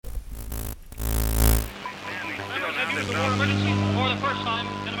use the word emergency for the first time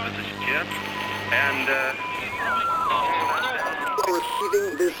in about... This is Jim, and,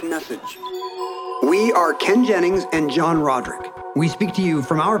 Receiving this message. We are Ken Jennings and John Roderick. We speak to you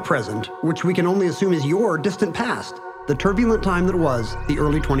from our present, which we can only assume is your distant past, the turbulent time that was the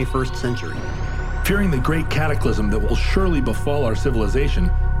early 21st century. Fearing the great cataclysm that will surely befall our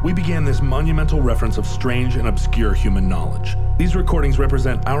civilization, we began this monumental reference of strange and obscure human knowledge. These recordings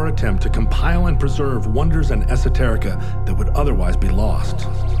represent our attempt to compile and preserve wonders and esoterica that would otherwise be lost.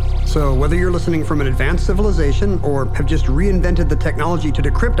 So whether you're listening from an advanced civilization or have just reinvented the technology to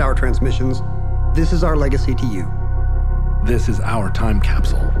decrypt our transmissions, this is our legacy to you. This is our time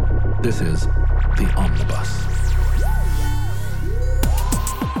capsule. This is the Omnibus.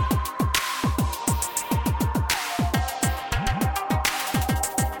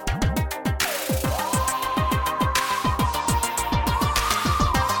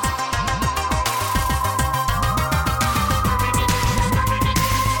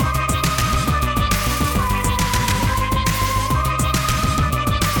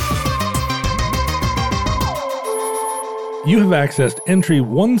 You have accessed entry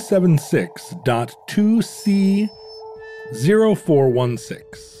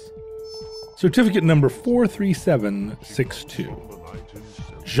 176.2C0416. Certificate number 43762.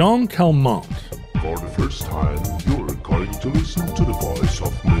 Jean Calment. For the first time, you're going to listen to the voice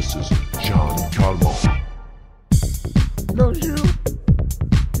of Mrs. Jean Calment. Bonjour,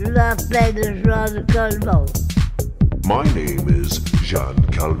 je m'appelle Jean Calment. My name is Jean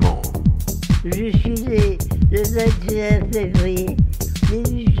Calment. Je suis né le 21 février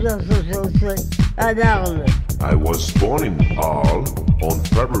 1865 à Arles. I was born in Arles on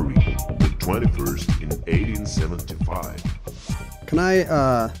February the 21st in 1875. Can I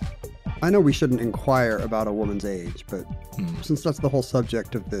know we shouldn't inquire about a woman's age, but since that's the whole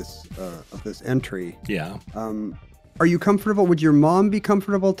subject of this entry, Yeah. Are you comfortable? Would your mom be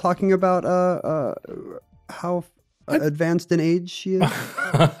comfortable talking about how advanced in age she is?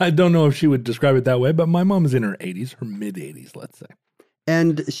 I don't know if she would describe it that way, but my mom is in her 80s, her mid-80s, let's say.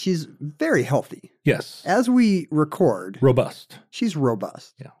 And she's very healthy. Yes. As we record, Robust. she's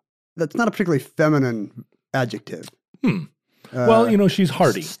robust. Yeah. That's not a particularly feminine adjective. Well, you know, she's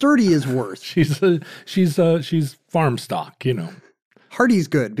hardy. Sturdy is worse. She's farm stock, you know. Hardy's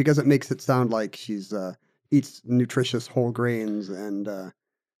good because it makes it sound like she's eats nutritious whole grains and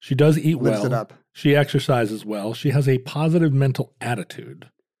She does eat lifts well. it up. She exercises well. She has a positive mental attitude.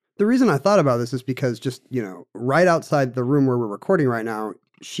 The reason I thought about this is because just, you know, right outside the room where we're recording right now,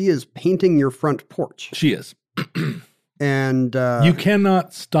 she is painting your front porch. She is. And You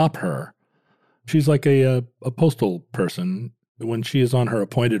cannot stop her. She's like a postal person. When she is on her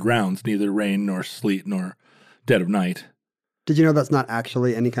appointed rounds, neither rain nor sleet nor dead of night. did you know that's not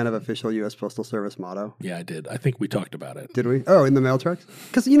actually any kind of official U.S. Postal Service motto? Yeah, I did. I think we talked about it. Did we? Oh, in the mail trucks?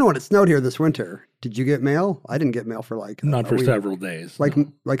 Because you know what? It snowed here this winter. Did you get mail? I didn't get mail for like Not a for week. several days. Like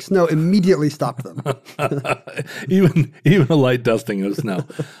no. like snow immediately stopped them. even a light dusting of snow.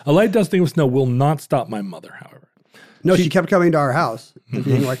 A light dusting of snow will not stop my mother, however. No, she kept coming to our house and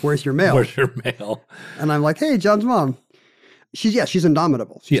being like, "Where's your mail?" Where's your mail? And I'm like, "Hey, John's mom." She's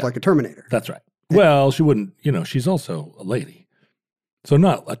indomitable. She's Yeah. like a Terminator. That's right. Well, she wouldn't, you know, she's also a lady. So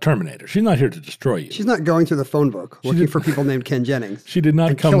not a Terminator. She's not here to destroy you. She's not going through the phone book looking for people named Ken Jennings. She did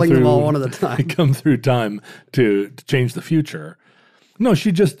not and come killing through them all one at a time. come through time to change the future. No,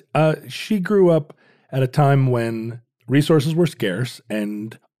 she just she grew up at a time when resources were scarce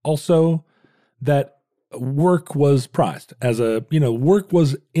and also that work was prized as work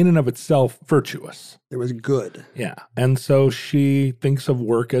was in and of itself virtuous. It was good. Yeah. And so she thinks of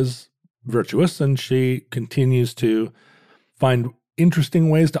work as virtuous and she continues to find interesting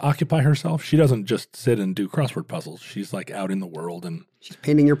ways to occupy herself. She doesn't just sit and do crossword puzzles. She's like out in the world, and She's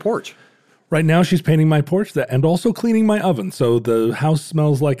painting your porch. right now she's painting my porch and also cleaning my oven. So the house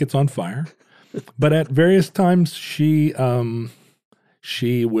smells like it's on fire. But at various times she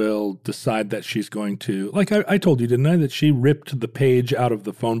will decide that she's going to, like I told you, didn't I, that she ripped the page out of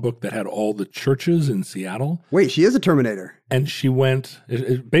the phone book that had all the churches in Seattle. Wait, she is a Terminator. And she went,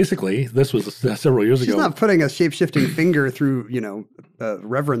 basically, this was several years She's ago. not putting a shape-shifting finger through,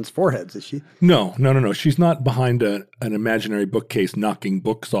 reverend's foreheads, is she? No. She's not behind an imaginary bookcase knocking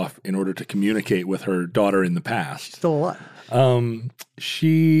books off in order to communicate with her daughter in the past. Still alive.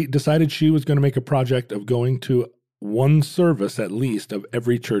 She decided she was going to make a project of going to one service at least of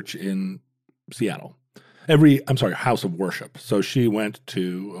every church in Seattle. House of worship. So she went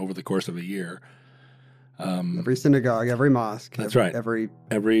to, over the course of a year, Every synagogue, every mosque. That's right. Every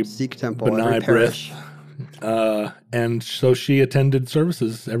every Sikh temple, B'nai every parish. B'rith, And so she attended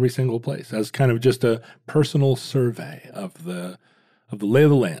services every single place as kind of just a personal survey of the lay of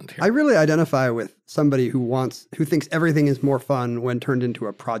the land here. I really identify with somebody who thinks everything is more fun when turned into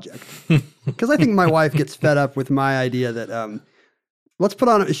a project. Because I think my wife gets fed up with my idea that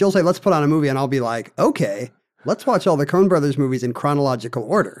she'll say, let's put on a movie, and I'll be like, okay, let's watch all the Coen Brothers movies in chronological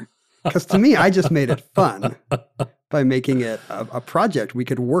order. Because to me, I just made it fun by making it a project we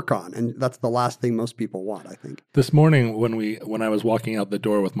could work on. And that's the last thing most people want, I think. This morning when I was walking out the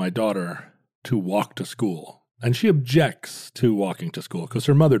door with my daughter to walk to school, and she objects to walking to school because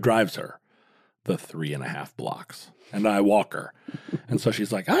her mother drives her the 3.5 blocks, and I walk her. And so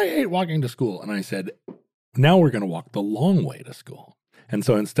she's like, I hate walking to school. And I said, now we're going to walk the long way to school. And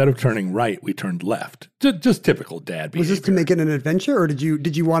so instead of turning right, we turned left. Just typical dad behavior. Was this to make it an adventure, or did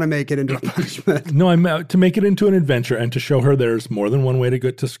you want to make it into a punishment? No, I'm to make it into an adventure and to show her there's more than one way to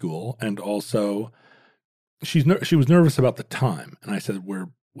get to school. And also, she was nervous about the time. And I said,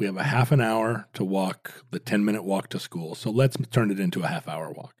 we have a half an hour to walk the 10-minute walk to school. So let's turn it into a half-hour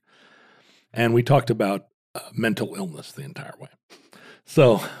walk. And we talked about mental illness the entire way.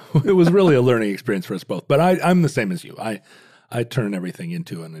 So it was really a learning experience for us both. But I'm the same as you. I turn everything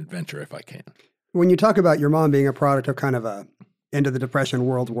into an adventure if I can. When you talk about your mom being a product of kind of a end of the Depression,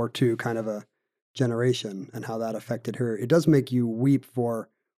 World War II kind of a generation and how that affected her, it does make you weep for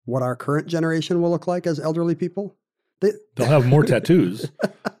what our current generation will look like as elderly people. They'll have more tattoos.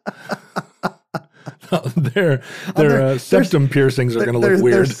 Their septum piercings are going to look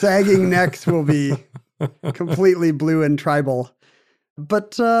weird. Their sagging necks will be completely blue and tribal.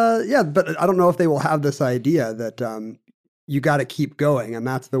 But but I don't know if they will have this idea that you got to keep going, and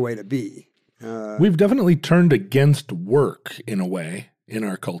that's the way to be. We've definitely turned against work in a way in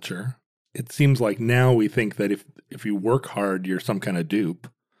our culture. It seems like now we think that if you work hard, you're some kind of dupe.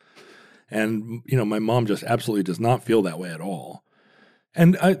 And, my mom just absolutely does not feel that way at all.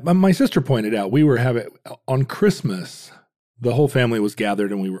 And my sister pointed out, we were on Christmas, the whole family was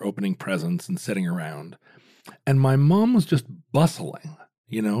gathered and we were opening presents and sitting around. And my mom was just bustling.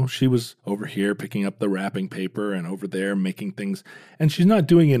 She was over here picking up the wrapping paper and over there making things. And she's not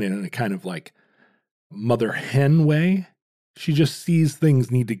doing it in a kind of like mother hen way. She just sees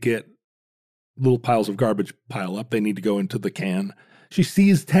things need to get little piles of garbage pile up. They need to go into the can. She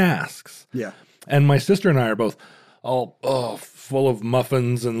sees tasks. Yeah. And my sister and I are both all full of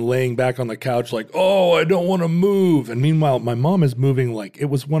muffins and laying back on the couch like, I don't want to move. And meanwhile, my mom is moving like it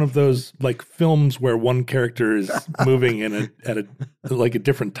was one of those like films where one character is moving at a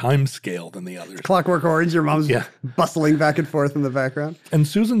different time scale than the others. Clockwork Orange, your mom's bustling back and forth in the background. And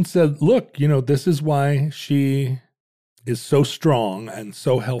Susan said, look, this is why she is so strong and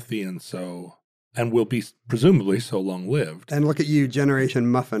so healthy and will be presumably so long-lived. And look at you, Generation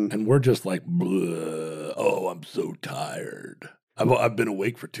Muffin. And we're just like, I'm so tired. I've been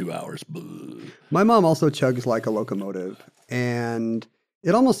awake for 2 hours. Blah. My mom also chugs like a locomotive. And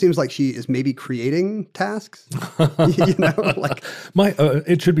it almost seems like she is maybe creating tasks. It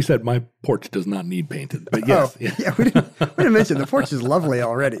should be said, my porch does not need painted. But yes. We didn't mention the porch is lovely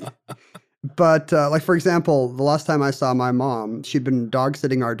already. But for example, the last time I saw my mom, she'd been dog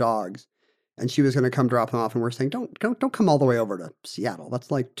sitting our dogs. And she was going to come drop them off, and we're saying, don't come all the way over to Seattle. That's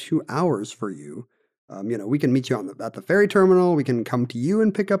like 2 hours for you. We can meet you at the ferry terminal. We can come to you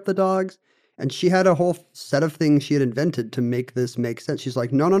and pick up the dogs. And she had a whole set of things she had invented to make this make sense. She's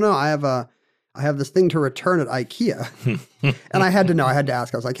like, no, I have this thing to return at IKEA. And I had to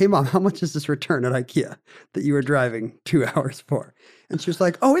ask. I was like, hey, Mom, how much is this return at IKEA that you were driving 2 hours for? And she was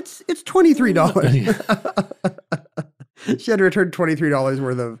like, it's $23. She had to return $23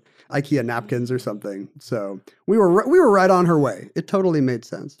 worth of IKEA napkins or something. So we were right on her way. It totally made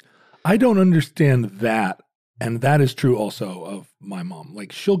sense. I don't understand that. And that is true also of my mom.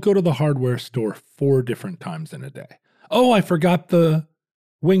 Like she'll go to the hardware store 4 different times in a day. Oh, I forgot the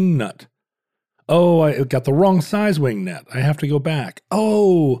wing nut. Oh, I got the wrong size wing nut. I have to go back.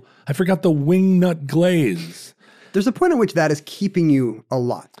 Oh, I forgot the wing nut glaze. There's a point at which that is keeping you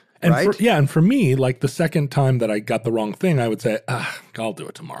alive. And right? And for me, like the second time that I got the wrong thing, I would say, I'll do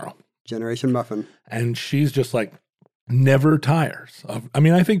it tomorrow. Generation Muffin. And she's just like, never tires.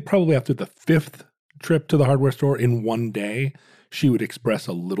 I think probably after the 5th trip to the hardware store in one day, she would express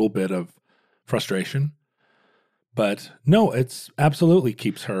a little bit of frustration. But no, it's absolutely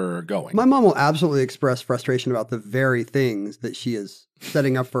keeps her going. My mom will absolutely express frustration about the very things that she is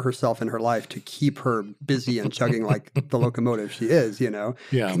setting up for herself in her life to keep her busy and chugging like the locomotive she is, Yeah.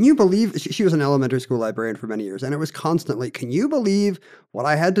 Can you believe, she was an elementary school librarian for many years, and it was constantly, can you believe what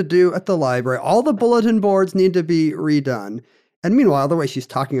I had to do at the library? All the bulletin boards need to be redone. And meanwhile, the way she's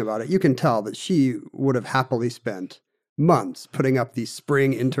talking about it, you can tell that she would have happily spent months putting up the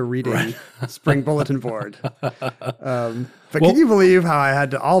spring into reading spring bulletin board. But can you believe how I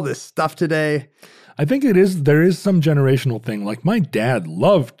had all this stuff today? I think there is some generational thing. Like my dad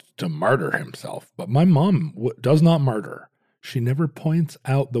loved to martyr himself, but my mom does not martyr. She never points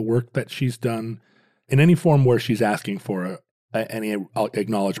out the work that she's done in any form where she's asking for any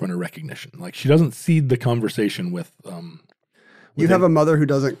acknowledgement or recognition. Like she doesn't seed the conversation with you have a mother who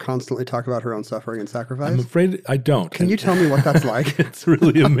doesn't constantly talk about her own suffering and sacrifice? I'm afraid I don't. Can you tell me what that's like? It's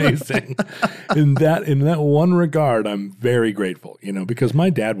really amazing. In that one regard, I'm very grateful, because my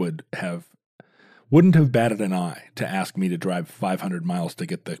dad wouldn't have batted an eye to ask me to drive 500 miles to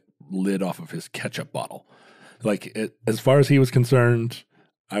get the lid off of his ketchup bottle. Like as far as he was concerned,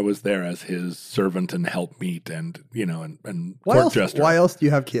 I was there as his servant and helpmeet and court jester. Why else do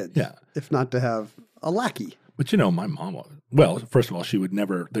you have kids? Yeah. If not to have a lackey. But my mom, well, first of all, she would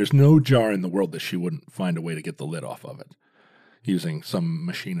never, there's no jar in the world that she wouldn't find a way to get the lid off of it using some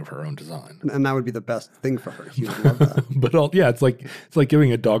machine of her own design. And that would be the best thing for her. She would love that. But it's like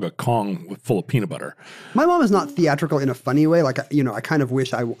giving a dog a Kong full of peanut butter. My mom is not theatrical in a funny way. Like, I kind of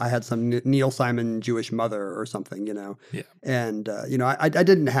wish I had some Neil Simon Jewish mother or something, Yeah. And, I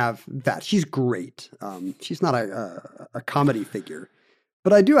didn't have that. She's great. She's not a comedy figure.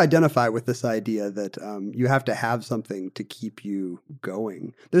 But I do identify with this idea that you have to have something to keep you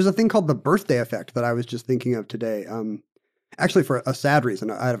going. There's a thing called the birthday effect that I was just thinking of today. Actually, for a sad reason.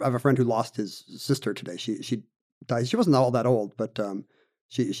 I have a friend who lost his sister today. She died. She wasn't all that old, but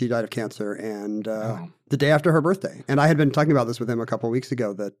she died of cancer, and the day after her birthday. And I had been talking about this with him a couple of weeks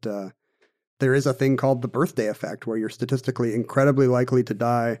ago, that there is a thing called the birthday effect, where you're statistically incredibly likely to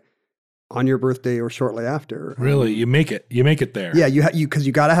die on your birthday or shortly after. Really? You make it there. Yeah, because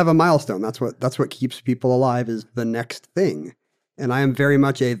you got to have a milestone. That's what keeps people alive, is the next thing. And I am very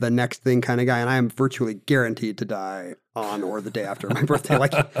much the next thing kind of guy, and I am virtually guaranteed to die on or the day after my birthday.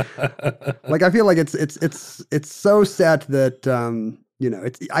 Like I feel like it's so set that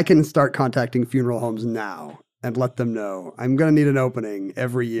I can start contacting funeral homes now and let them know I'm going to need an opening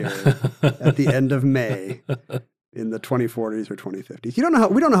every year at the end of May. In the 2040s or 2050s. We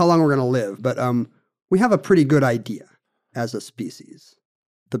don't know how long we're going to live, but we have a pretty good idea as a species.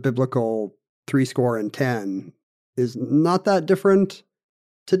 The biblical 70 is not that different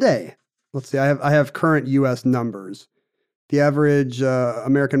today. Let's see, I have current U.S. numbers. The average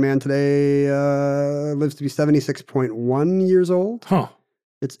American man today lives to be 76.1 years old. Huh.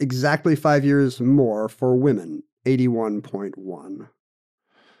 It's exactly 5 years more for women, 81.1.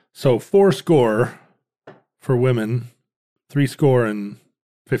 So 80 for women, 15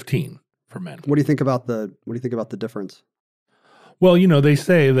 for men. What do you think about the difference? Well, they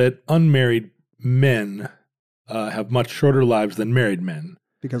say that unmarried men have much shorter lives than married men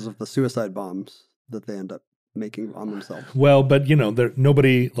because of the suicide bombs that they end up making on themselves. Well, but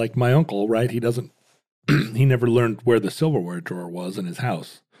nobody like my uncle, right? He never learned where the silverware drawer was in his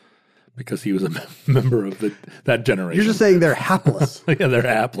house, because he was a member of that generation. You're just saying they're hapless. Yeah, they're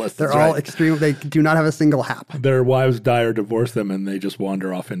hapless. They're all extreme. They do not have a single hap. Their wives die or divorce them, and they just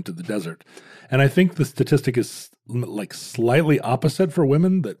wander off into the desert. And I think the statistic is like slightly opposite for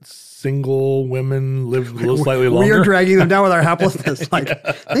women, that single women live a little slightly longer. We are dragging them down with our haplessness.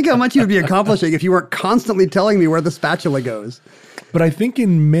 Think how much you would be accomplishing if you weren't constantly telling me where the spatula goes. But I think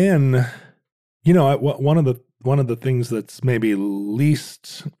in men, one of the things that's maybe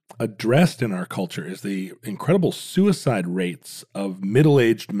least addressed in our culture is the incredible suicide rates of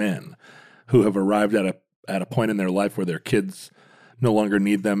middle-aged men who have arrived at a point in their life where their kids no longer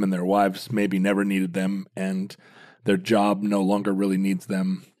need them, and their wives maybe never needed them, and their job no longer really needs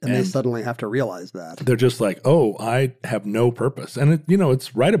them. And they suddenly have to realize that. They're just like, oh, I have no purpose. And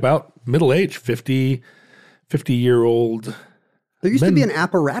it's right about middle age, 50-year-old. There used to be an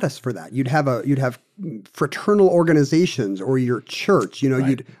apparatus for that. You'd have fraternal organizations, or your church.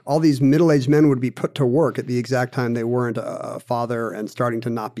 Right. All these middle-aged men would be put to work at the exact time they weren't a father and starting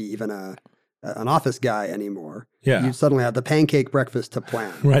to not be even an office guy anymore. Yeah. You suddenly have the pancake breakfast to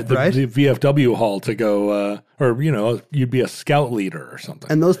plan. Right. The VFW hall to go, you'd be a scout leader or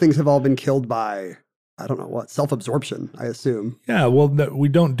something. And those things have all been killed by, I don't know what, self-absorption, I assume. Yeah. Well, we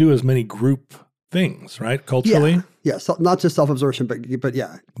don't do as many group things, right? Culturally. Yeah. So not just self-absorption, but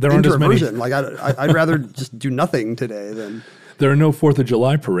yeah. There aren't as many. Like I'd rather just do nothing today than. There are no 4th of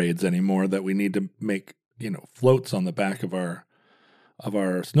July parades anymore that we need to make, floats on the back of our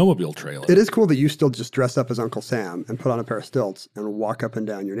snowmobile trailer. It is cool that you still just dress up as Uncle Sam and put on a pair of stilts and walk up and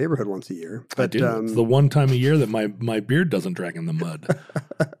down your neighborhood once a year. But, I do. It's the one time a year that my beard doesn't drag in the mud.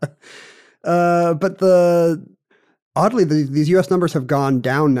 But the Oddly, these U.S. numbers have gone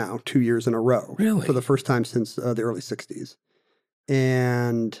down now 2 years in a row. Really? For the first time since the early 60s.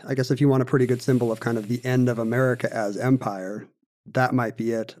 And I guess if you want a pretty good symbol of kind of the end of America as empire, that might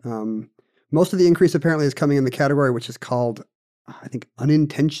be it. Most of the increase apparently is coming in the category which is called, I think,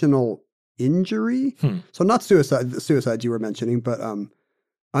 unintentional injury. So not suicide you were mentioning, but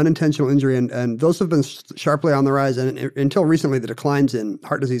unintentional injury. And those have been sharply on the rise. And until recently, the declines in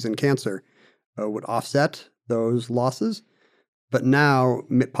heart disease and cancer would offset those losses. But now,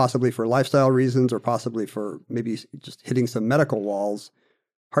 possibly for lifestyle reasons or possibly for maybe just hitting some medical walls,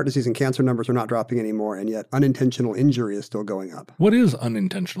 heart disease and cancer numbers are not dropping anymore, and yet unintentional injury is still going up. What is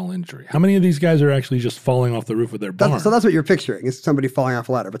unintentional injury? How many of these guys are actually just falling off the roof of their barn? So that's what you're picturing, is somebody falling off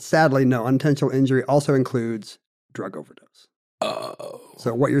a ladder. But sadly, no, unintentional injury also includes drug overdose. Oh.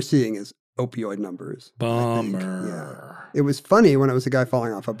 So what you're seeing is opioid numbers. Bummer. Yeah. It was funny when it was a guy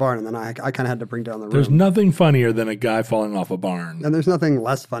falling off a barn, and then I kind of had to bring down the room. There's nothing funnier than a guy falling off a barn. And there's nothing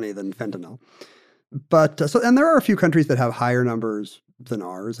less funny than fentanyl. But and there are a few countries that have higher numbers than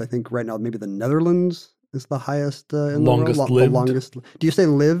ours. I think right now maybe the Netherlands is the highest in longest the world. lived. The longest. Do you say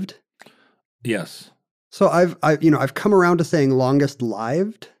lived? Yes. So I've come around to saying longest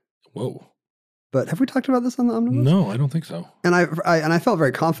lived. Whoa. But have we talked about this on the Omnibus? No, I don't think so. And I felt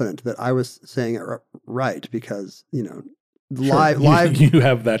very confident that I was saying it right because live. You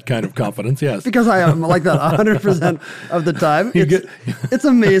have that kind of confidence, yes. Because I am like that 100% of the time. It's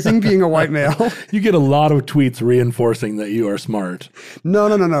amazing being a white male. You get a lot of tweets reinforcing that you are smart. No.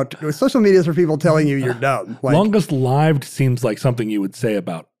 Social media is for people telling you you're dumb. Longest lived seems like something you would say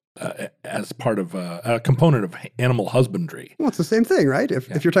about as part of a component of animal husbandry. Well, it's the same thing, right?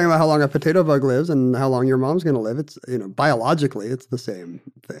 If you're talking about how long a potato bug lives and how long your mom's going to live, it's biologically it's the same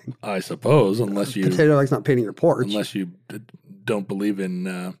thing. I suppose, unless you potato bug's not painting your porch. Unless you don't believe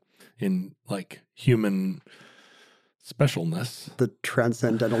in like human specialness, the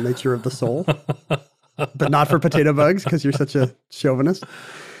transcendental nature of the soul, but not for potato bugs because you're such a chauvinist.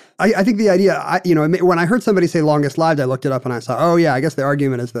 I think the idea, when I heard somebody say longest lived, I looked it up and I saw, oh yeah, I guess the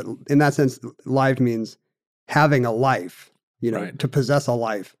argument is that in that sense, lived means having a life, right. To possess a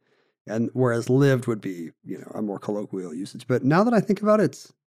life. And whereas lived would be, a more colloquial usage. But now that I think about it,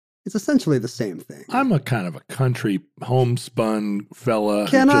 it's essentially the same thing. I'm a kind of a country homespun fella.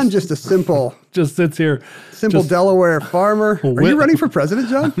 Ken, I'm just a simple, just sits here. Delaware farmer. Are you running for president,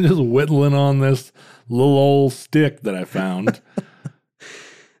 John? I'm just whittling on this little old stick that I found.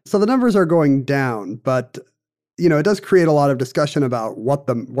 So the numbers are going down, but it does create a lot of discussion about what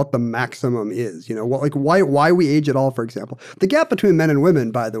the maximum is. Why we age at all, for example. The gap between men and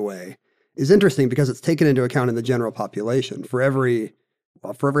women, by the way, is interesting because it's taken into account in the general population. For every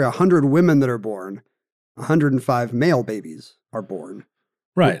 100 women that are born, 105 male babies are born.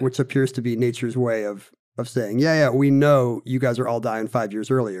 Right. Which appears to be nature's way of saying, yeah, we know you guys are all dying 5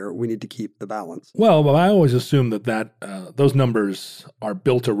 years earlier. We need to keep the balance. Well, but I always assume that those numbers are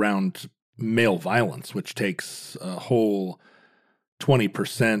built around male violence, which takes a whole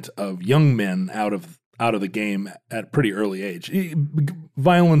 20% of young men out of the game at a pretty early age.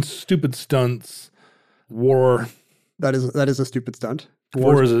 Violence, stupid stunts, war. That is a stupid stunt.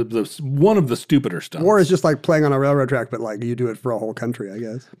 War is one of the stupider stunts. War is just like playing on a railroad track, but like you do it for a whole country, I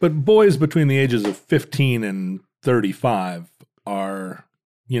guess. But boys between the ages of 15 and 35 are,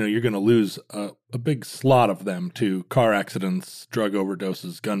 you're going to lose a big slot of them to car accidents, drug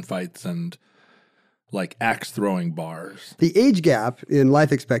overdoses, gunfights, and like axe throwing bars. The age gap in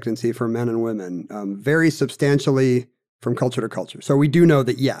life expectancy for men and women varies substantially from culture to culture. So we do know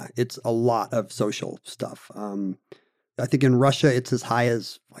that, it's a lot of social stuff. I think in Russia, it's as high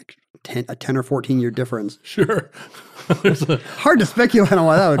as like a 10 or 14 year difference. Sure. Hard to speculate on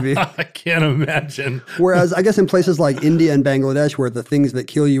why that would be. I can't imagine. Whereas I guess in places like India and Bangladesh, where the things that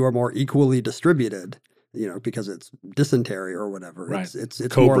kill you are more equally distributed, because it's dysentery or whatever. Right.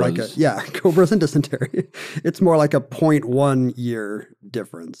 It's more like cobras and dysentery. It's more like a 0.1 year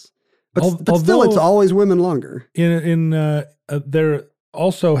difference. But still, it's always women longer. There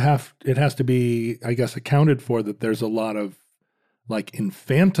also it has to be, I guess, accounted for that there's a lot of like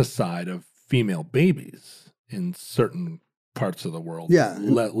infanticide of female babies in certain parts of the world. Yeah,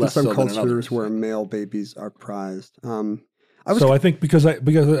 less some so cultures than others. where male babies are prized. I think because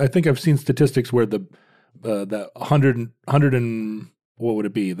I think I've seen statistics where the 100 and what would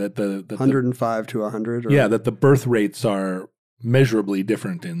it be that the 105 to 100. That the birth rates are measurably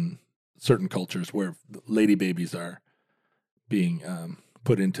different in certain cultures where lady babies are being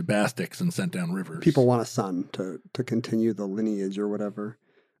put into bastics and sent down rivers. People want a son to continue the lineage or whatever.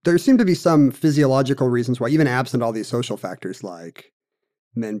 There seem to be some physiological reasons why, even absent all these social factors like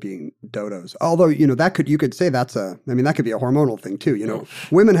men being dodos. Although, you could say that could be a hormonal thing too.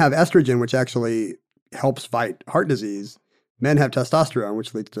 Women have estrogen, which actually helps fight heart disease. Men have testosterone,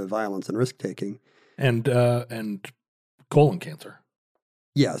 which leads to violence and risk-taking. And colon cancer.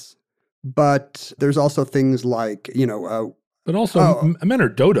 Yes. But there's also things like, But also, men are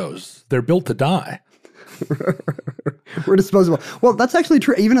dodos. They're built to die. We're disposable. Well, that's actually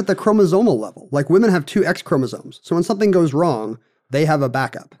true even at the chromosomal level. Like women have 2 X chromosomes. So when something goes wrong, they have a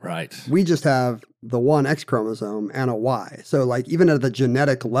backup. Right. We just have the 1 X chromosome and a Y. So like even at the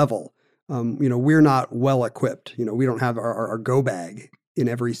genetic level, we're not well equipped. We don't have our go bag in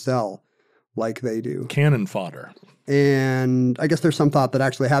every cell like they do. Cannon fodder. And I guess there's some thought that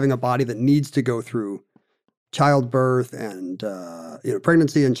actually having a body that needs to go through childbirth and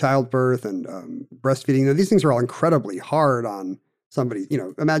pregnancy and childbirth and breastfeeding. These things are all incredibly hard on somebody.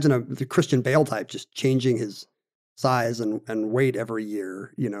 Imagine the Christian Bale type just changing his size and weight every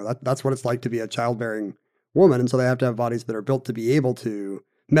year. That's what it's like to be a childbearing woman. And so they have to have bodies that are built to be able to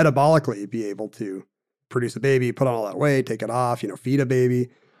metabolically be able to produce a baby, put on all that weight, take it off, feed a baby.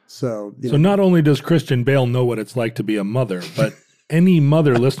 So not only does Christian Bale know what it's like to be a mother, but any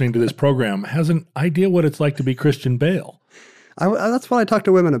mother listening to this program has an idea what it's like to be Christian Bale. That's what I talk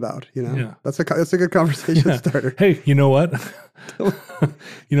to women about. Yeah. That's a good conversation starter. Hey, you know what?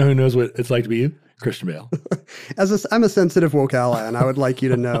 You know who knows what it's like to be you? Christian Bale. I'm a sensitive woke ally, and I would like you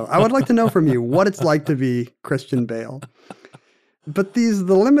to know. I would like to know from you what it's like to be Christian Bale. But the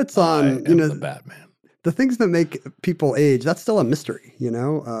limits on the Batman. The things that make people age, that's still a mystery.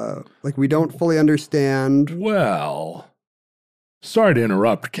 Like we don't fully understand. Well. Sorry to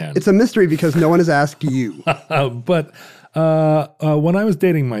interrupt, Ken. It's a mystery because no one has asked you. But when I was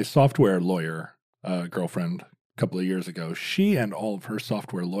dating my software lawyer girlfriend a couple of years ago, she and all of her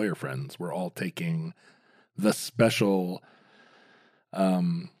software lawyer friends were all taking the special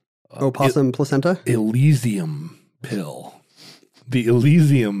opossum placenta? Elysium pill. The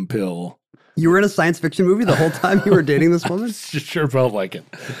Elysium pill. You were in a science fiction movie the whole time you were dating this woman? Sure felt like it.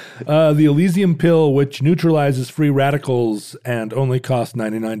 The Elysium pill, which neutralizes free radicals and only costs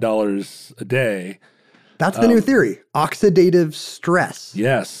 $99 a day. That's the new theory. Oxidative stress.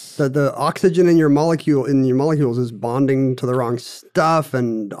 Yes. The oxygen in your molecules is bonding to the wrong stuff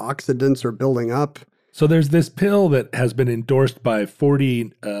and oxidants are building up. So there's this pill that has been endorsed by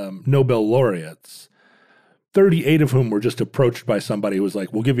 40 Nobel laureates. 38 of whom were just approached by somebody who was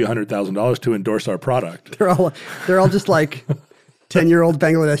like, we'll give you $100,000 to endorse our product. They're all just like 10-year-old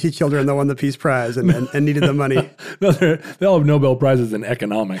Bangladeshi children that won the Peace Prize and needed the money. No, they all have Nobel Prizes in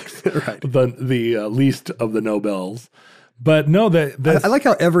economics. Right. The least of the Nobels. But no, I like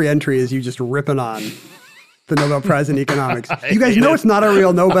how every entry is you just ripping on the Nobel Prize in economics. You guys know it's not a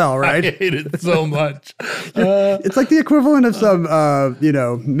real Nobel, right? I hate it so much. It's like the equivalent of some,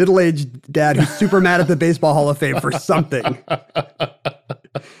 middle-aged dad who's super mad at the Baseball Hall of Fame for something.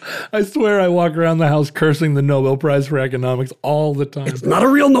 I swear I walk around the house cursing the Nobel Prize for economics all the time. It's not a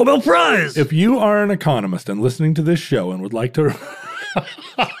real Nobel Prize! If you are an economist and listening to this show and would like to...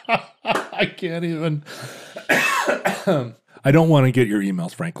 I can't even... I don't want to get your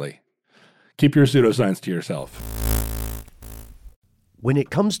emails, frankly. Keep your pseudoscience to yourself. When it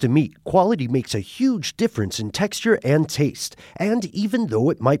comes to meat, quality makes a huge difference in texture and taste. And even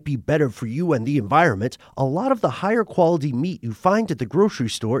though it might be better for you and the environment, a lot of the higher quality meat you find at the grocery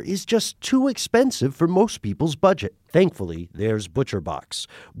store is just too expensive for most people's budget. Thankfully, there's ButcherBox.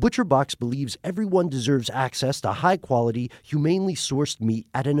 ButcherBox believes everyone deserves access to high-quality, humanely sourced meat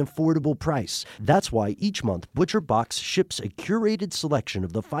at an affordable price. That's why each month, ButcherBox ships a curated selection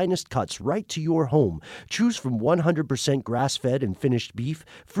of the finest cuts right to your home. Choose from 100% grass-fed and finished beef,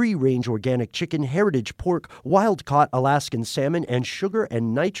 free-range organic chicken, heritage pork, wild-caught Alaskan salmon, and sugar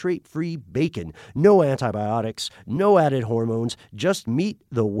and nitrate-free bacon. No antibiotics, no added hormones, just meat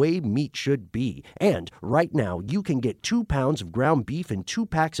the way meat should be. And right now, you can get 2 pounds of ground beef and 2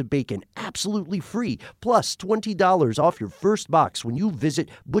 packs of bacon absolutely free, plus $20 off your first box when you visit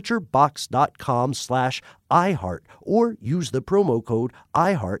butcherbox.com/iHeart or use the promo code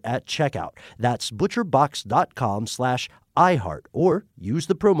iHeart at checkout. That's butcherbox.com/iHeart or use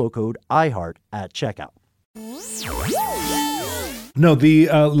the promo code iHeart at checkout. No, the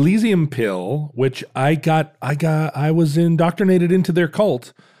Elysium pill, which I was indoctrinated into their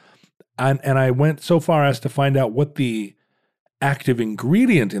cult. And I went so far as to find out what the active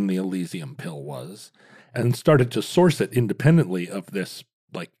ingredient in the Elysium pill was and started to source it independently of this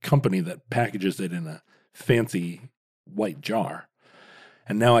company that packages it in a fancy white jar.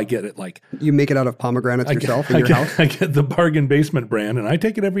 And now I get it You make it out of pomegranates yourself in your house? I get the Bargain Basement brand and I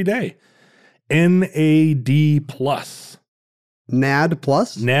take it every day. NAD+. NAD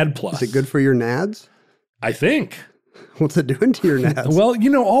plus? NAD plus. Is it good for your NADs? I think. What's it doing to your NADs? Well,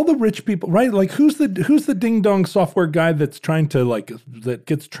 all the rich people, right? Like who's the ding dong software guy that's trying to that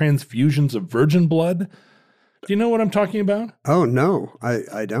gets transfusions of virgin blood? Do you know what I'm talking about? Oh no,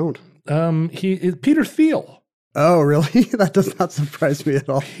 I don't. He is Peter Thiel. Oh really? That does not surprise me at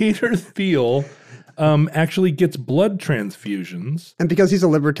all. Peter Thiel actually gets blood transfusions. And because he's a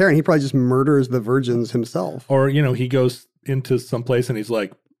libertarian, he probably just murders the virgins himself. Or, he goes into some place and he's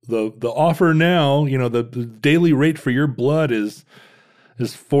like, the offer now, the daily rate for your blood is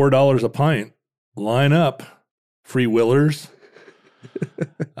 $4 a pint. Line up, free willers.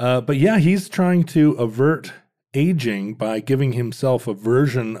 But yeah, he's trying to avert aging by giving himself a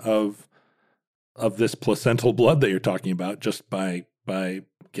version of this placental blood that you're talking about, just by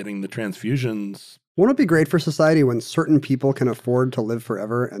getting the transfusions. Won't it be great for society when certain people can afford to live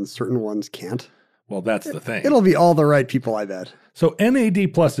forever and certain ones can't? Well, that's the thing. It'll be all the right people, I bet. So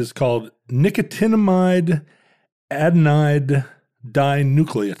NAD plus is called nicotinamide adenine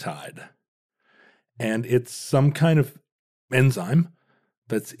dinucleotide. And it's some kind of enzyme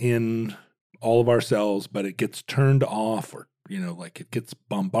that's in all of our cells, but it gets turned off or, it gets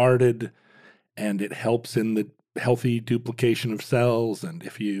bombarded, and it helps in the healthy duplication of cells. And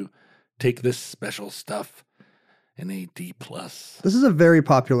if you take this special stuff, NAD plus, this is a very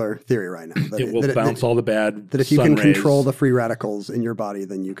popular theory right now. That it will bounce all the bad. That if you sun can rays. control the free radicals in your body,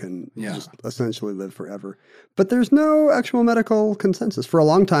 then you can just essentially live forever. But there's no actual medical consensus. For a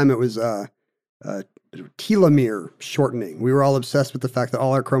long time, it was telomere shortening. We were all obsessed with the fact that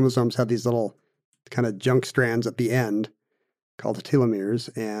all our chromosomes have these little kind of junk strands at the end called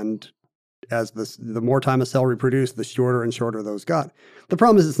telomeres, and as the more time a cell reproduced, the shorter and shorter those got. The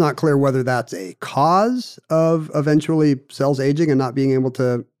problem is it's not clear whether that's a cause of eventually cells aging and not being able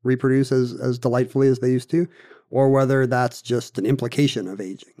to reproduce as delightfully as they used to, or whether that's just an implication of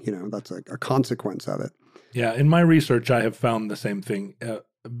aging. That's a consequence of it. Yeah, in my research, I have found the same thing,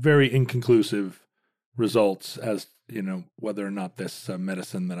 very inconclusive results as, whether or not this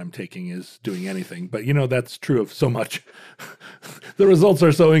medicine that I'm taking is doing anything. But, that's true of so much. The results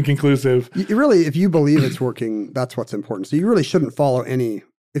are so inconclusive. You really, if you believe it's working, that's what's important. So you really shouldn't follow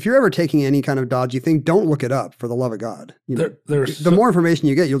if you're ever taking any kind of dodgy thing, don't look it up, for the love of God. The more information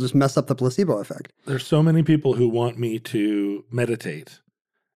you get, you'll just mess up the placebo effect. There's so many people who want me to meditate,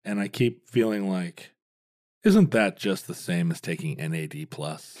 and I keep feeling like, isn't that just the same as taking NAD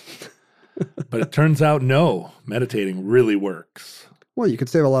plus? But it turns out, no, meditating really works. Well, you could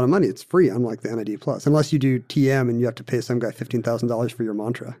save a lot of money. It's free, unlike the NAD plus, unless you do TM and you have to pay some guy $15,000 for your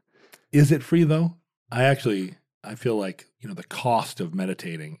mantra. Is it free though? I feel like, the cost of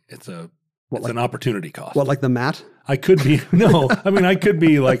meditating, it's an opportunity cost. What, like the mat? I could be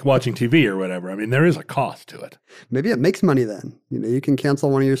like watching TV or whatever. I mean, there is a cost to it. Maybe it makes money then. You can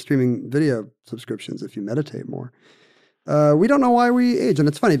cancel one of your streaming video subscriptions if you meditate more. We don't know why we age. And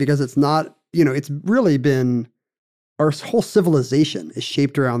it's funny because it's not, it's really been, our whole civilization is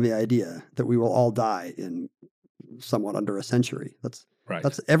shaped around the idea that we will all die in somewhat under a century. That's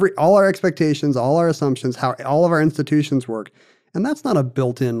all our expectations, all our assumptions, how all of our institutions work. And that's not a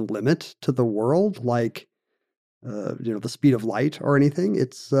built-in limit to the world, like, the speed of light or anything.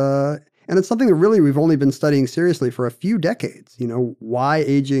 It's, and it's something that really we've only been studying seriously for a few decades, why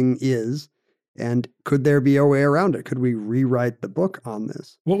aging is. And could there be a way around it? Could we rewrite the book on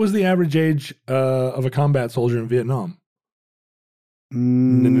this? What was the average age of a combat soldier in Vietnam?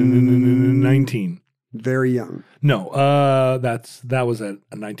 19. Very young. No, that was a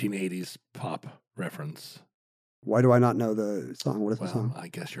 1980s pop reference. Why do I not know the song? What is the song? I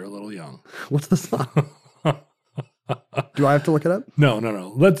guess you're a little young. What's the song? Do I have to look it up? No.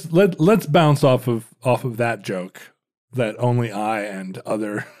 Let's bounce off of that joke that only I and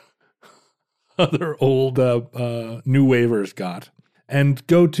other old new waivers got, and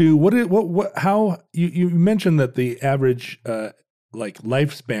go to how you mentioned that the average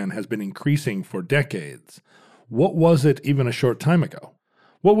lifespan has been increasing for decades. What was it even a short time ago?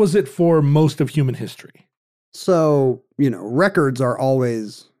 What was it for most of human history? So, records are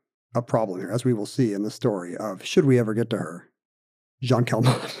always a problem here, as we will see in the story of Should We Ever Get to Her? Jean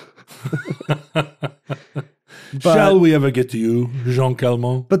Calment. Shall we ever get to you, Jean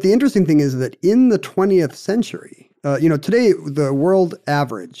Calment? But the interesting thing is that in the 20th century, today the world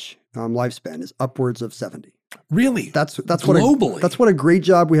average lifespan is upwards of 70. Really? That's globally. That's what a great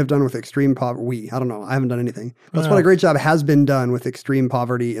job we have done with extreme poverty. I don't know. I haven't done anything. That's what a great job has been done with extreme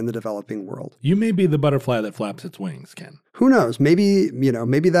poverty in the developing world. You may be the butterfly that flaps its wings, Ken. Who knows? Maybe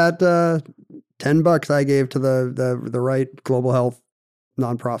that $10 I gave to the right global health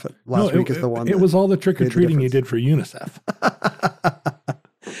nonprofit. Last Week is the one. It was all the trick-or-treating you difference. did for UNICEF.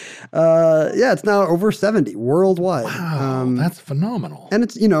 Yeah, it's now over 70 worldwide. Wow, that's phenomenal. And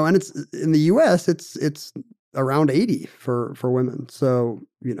it's, and it's in the US, it's around 80 for women. So,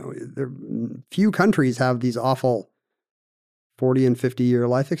 few countries have these awful 40 and 50-year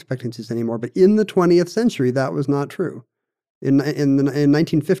life expectancies anymore. But in the 20th century, that was not true. In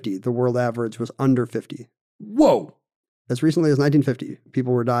 1950, the world average was under 50. Whoa. As recently as 1950,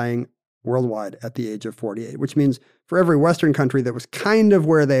 people were dying worldwide at the age of 48, which means for every Western country that was kind of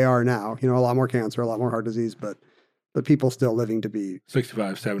where they are now, a lot more cancer, a lot more heart disease, but people still living to be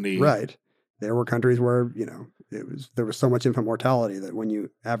 65, 70. Right. There were countries where, there was so much infant mortality that when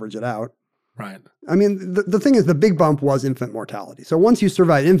you average it out. Right. I mean, the thing is, the big bump was infant mortality. So once you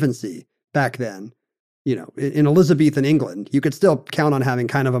survived infancy back then, in Elizabethan England, you could still count on having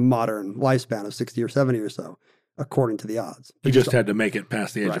kind of a modern lifespan of 60 or 70 or so, according to the odds. You just had to make it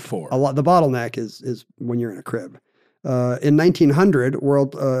past the age of 4. The bottleneck is when you're in a crib. In 1900,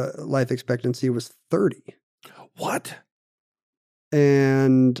 world life expectancy was 30. What?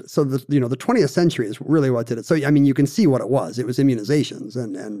 And so the 20th century is really what did it. So, I mean, you can see what it was. It was immunizations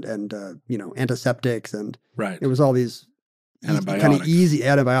and antiseptics, and right. It was all these antibiotics. Kind of easy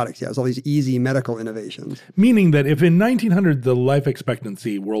antibiotics. Yeah, it was all these easy medical innovations. Meaning that if in 1900 the life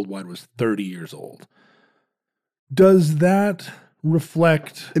expectancy worldwide was 30 years old, does that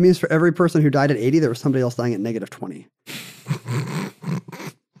reflect? It means for every person who died at 80, there was somebody else dying at negative 20.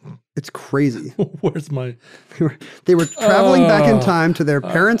 It's crazy. Where's my? They were traveling back in time to their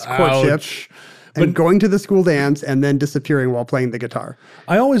parents' courtship and going to the school dance and then disappearing while playing the guitar.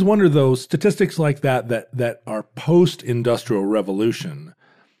 I always wonder, though, statistics like that are post-industrial revolution,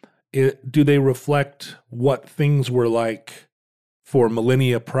 do they reflect what things were like for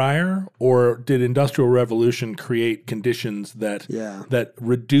millennia prior, or did industrial revolution create conditions that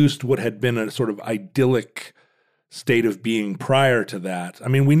reduced what had been a sort of idyllic state of being prior to that? I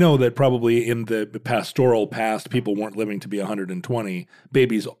mean, we know that probably in the pastoral past, people weren't living to be 120.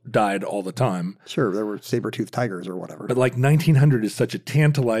 Babies died all the time. Sure, there were saber-toothed tigers or whatever. But like 1900 is such a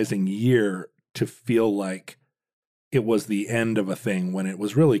tantalizing year to feel like it was the end of a thing when it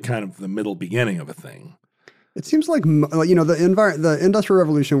was really kind of the middle beginning of a thing. It seems like, the Industrial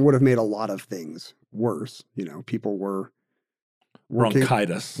Revolution would have made a lot of things worse. People were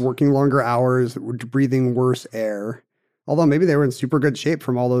bronchitis, working longer hours, breathing worse air. Although maybe they were in super good shape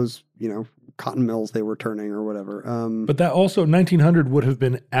from all those, cotton mills they were turning or whatever. But that also 1900 would have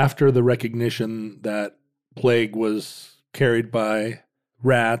been after the recognition that plague was carried by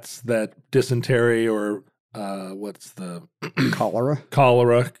rats, that dysentery or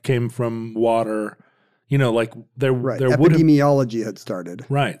cholera came from water. There would epidemiology had started.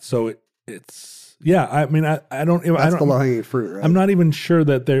 Right. So it's. Yeah, I mean, I don't. That's the low-hanging fruit, right? I'm not even sure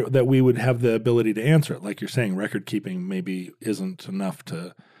that we would have the ability to answer it. Like you're saying, record keeping maybe isn't enough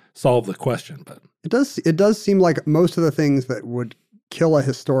to solve the question, but it does seem like most of the things that would kill a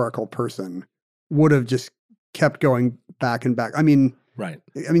historical person would have just kept going back and back. I mean, right.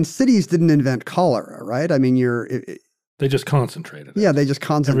 I mean, cities didn't invent cholera, right? I mean, they just concentrated. Yeah, they just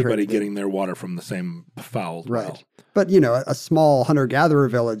concentrated. Everybody getting their water from the same foul well. Right. But a small hunter-gatherer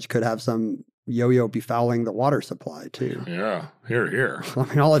village could have some yo-yo befouling the water supply too. Yeah, here. I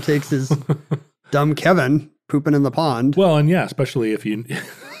mean, all it takes is dumb Kevin pooping in the pond. Well, and yeah, especially if you...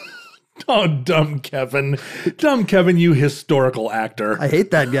 Oh, dumb Kevin, you historical actor. I hate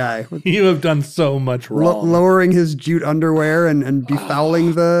that guy. You have done so much wrong. Lowering his jute underwear and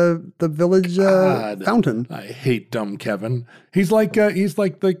befouling the village fountain. I hate dumb Kevin. He's like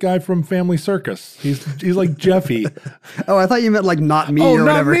the guy from Family Circus. He's like Jeffy. Oh, I thought you meant like not me or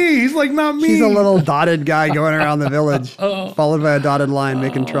whatever. Not me. He's like not me. He's a little dotted guy going around the village, followed by a dotted line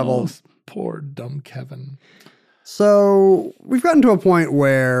making trouble. Poor dumb Kevin. So we've gotten to a point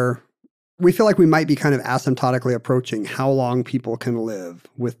where we feel like we might be kind of asymptotically approaching how long people can live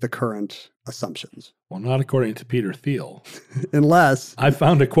with the current assumptions. Well, not according to Peter Thiel. Unless... I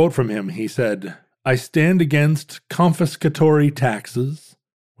found a quote from him. He said, "I stand against confiscatory taxes,"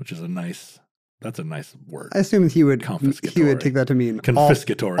 which is that's a nice word. I assume he would take that to mean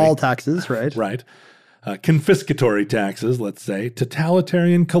confiscatory. All taxes, right? Right. Confiscatory taxes, let's say.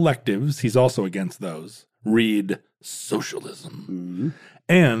 Totalitarian collectives, he's also against those. Read socialism. Mm-hmm.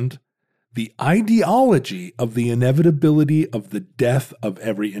 And the ideology of the inevitability of the death of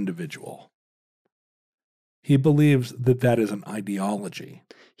every individual. He believes that is an ideology.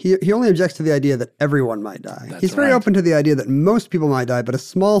 He only objects to the idea that everyone might die. He's very right. open to the idea that most people might die, but a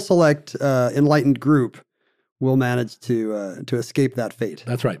small select enlightened group will manage to escape that fate.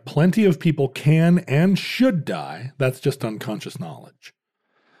 That's right. Plenty of people can and should die. That's just unconscious knowledge.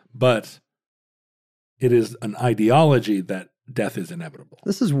 but it is an ideology that death is inevitable.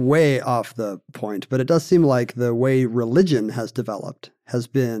 This is way off the point, but it does seem like the way religion has developed has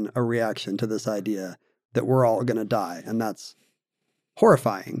been a reaction to this idea that we're all going to die, and that's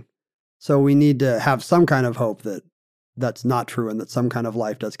horrifying. So we need to have some kind of hope that that's not true and that some kind of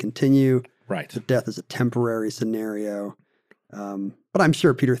life does continue. Right. That death is a temporary scenario. But I'm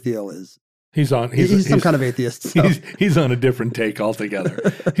sure Peter Thiel is. He's some kind of atheist. So. He's on a different take altogether.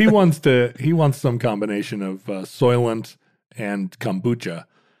 he wants some combination of Soylent and kombucha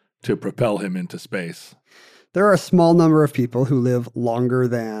to propel him into space. There are a small number of people who live longer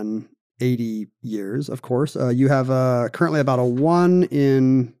than 80 years, of course. You have currently about a 1.5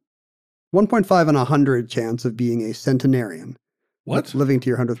 in 100 chance of being a centenarian. What? Living to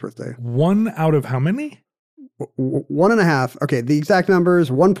your 100th birthday. 1 out of how many? 1.5. Okay, the exact number is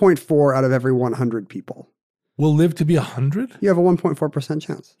 1.4 out of every 100 people. Will live to be 100? You have a 1.4%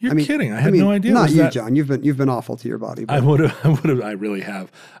 chance. You're kidding. I had no idea. Not you, John. You've been awful to your body. But. I really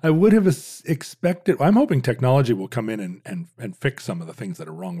have. I would have expected. I'm hoping technology will come in and fix some of the things that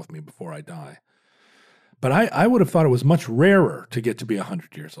are wrong with me before I die. But I would have thought it was much rarer to get to be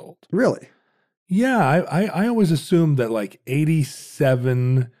 100 years old. Really? Yeah, I always assumed that like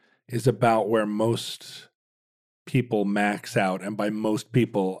 87 is about where most people max out. And by most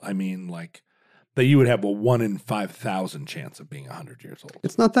people, I mean like that you would have a 1 in 5,000 chance of being 100 years old.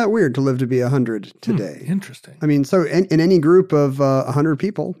 It's not that weird to live to be 100 today. Interesting. I mean, so in any group of 100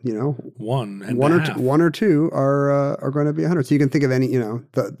 people, one or two are going to be 100. So you can think of any,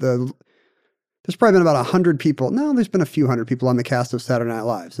 there's probably been about 100 people. No, there's been a few hundred people on the cast of Saturday Night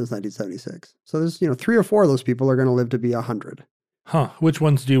Live since 1976. So there's, 3 or 4 of those people are going to live to be 100. Huh. Which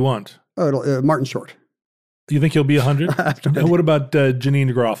ones do you want? Oh, Martin Short. Do you think he'll be 100? And what about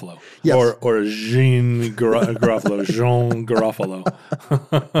Janine Garofalo? Yes. Or Jean Garofalo? Jean Garofalo.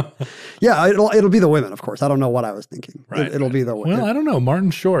 Yeah, it'll be the women, of course. I don't know what I was thinking. Right. It'll be the women. Well, I don't know.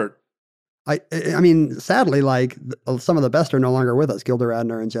 Martin Short. I mean, sadly, like some of the best are no longer with us. Gilda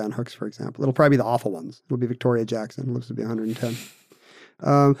Radner and Jan Hooks, for example. It'll probably be the awful ones. It'll be Victoria Jackson, who lives to be 110.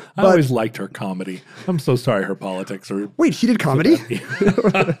 I always liked her comedy. I'm so sorry her politics are... Wait, she did comedy?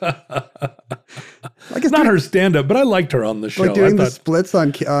 I guess not her stand-up, but I liked her on the show. Like doing the splits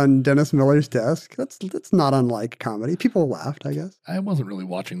on Dennis Miller's desk. That's not unlike comedy. People laughed, I guess. I wasn't really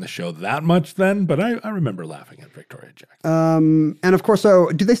watching the show that much then, but I remember laughing at Victoria Jackson. And of course, so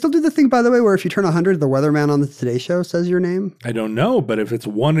do they still do the thing, by the way, where if you turn 100, the weatherman on the Today Show says your name? I don't know, but if it's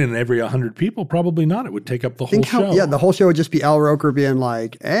 1 in every 100 people, probably not. It would take up the whole show. Yeah, the whole show would just be Al Roker being like,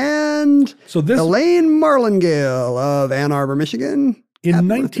 and so this Elaine Marlingale of Ann Arbor, Michigan. In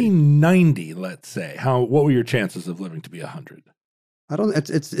 1990, let's say, what were your chances of living to be 100? I don't.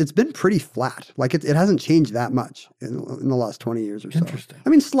 It's been pretty flat. Like it hasn't changed that much in the last 20 years or so. Interesting. I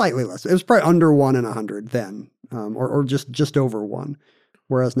mean, slightly less. It was probably under 1 in 100 then, or just over 1.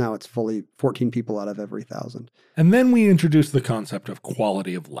 Whereas now it's fully 14 people out of every 1,000. And then we introduced the concept of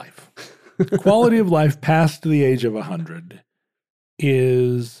quality of life. Quality of life past the age of 100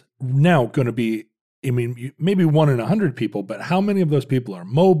 is now going to be, I mean, maybe 1 in 100 people, but how many of those people are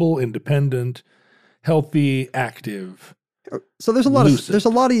mobile, independent, healthy, active? So there's a lot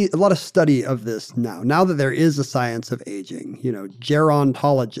of study of this now. Now that there is a science of aging,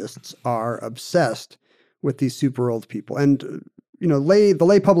 gerontologists are obsessed with these super old people, and the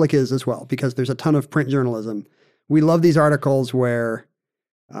lay public is as well, because there's a ton of print journalism. We love these articles where,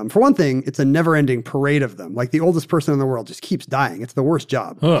 for one thing, it's a never-ending parade of them. Like the oldest person in the world just keeps dying. It's the worst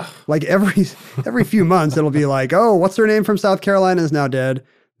job. Ugh. Like every few months, it'll be like, oh, what's her name from South Carolina is now dead.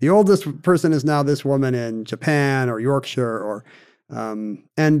 The oldest person is now this woman in Japan or Yorkshire, and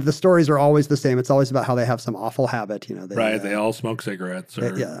the stories are always the same. It's always about how they have some awful habit. They all smoke cigarettes, or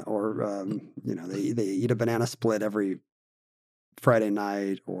they eat a banana split every Friday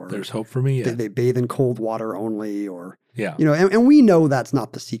night, or there's hope for me. They bathe in cold water only, or yeah, and we know that's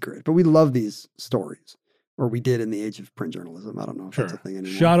not the secret, but we love these stories, or we did in the age of print journalism. I don't know if that's a thing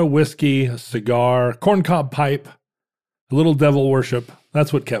anymore. Shot of whiskey, a cigar, corncob pipe, a little devil worship.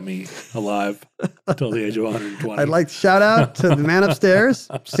 That's what kept me alive until the age of 120. I'd like to shout out to the man upstairs,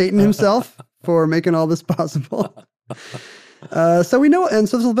 Satan himself, for making all this possible. So we know, and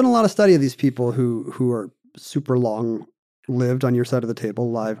so there's been a lot of study of these people who are super long lived on your side of the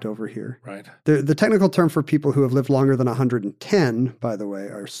table, lived over here. Right. The technical term for people who have lived longer than 110, by the way,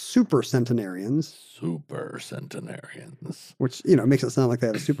 are super centenarians. Super centenarians. Which, makes it sound like they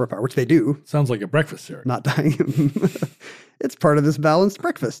have a superpower, which they do. Sounds like a breakfast cereal. Not dying. It's part of this balanced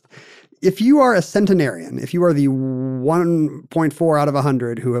breakfast. if you are a centenarian, if you are the 1.4 out of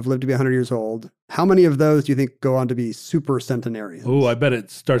 100 who have lived to be 100 years old, how many of those do you think go on to be super centenarians? Oh, I bet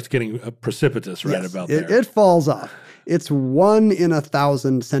it starts getting precipitous right about there. It falls off. It's 1 in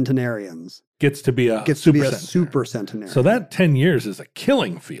 1,000 centenarians Gets to be a super centenarian. So that 10 years is a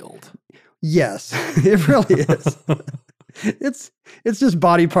killing field. Yes, it really is. It's just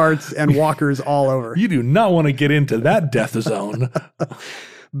body parts and walkers all over. You do not want to get into that death zone.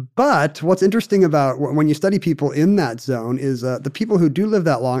 But what's interesting about when you study people in that zone is the people who do live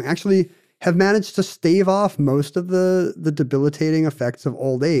that long actually have managed to stave off most of the debilitating effects of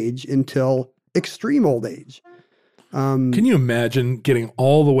old age until extreme old age. Can you imagine getting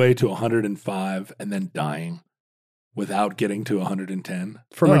all the way to 105 and then dying without getting to 110?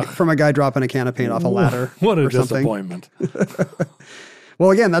 From a guy dropping a can of paint off a ladder. What a or something. disappointment.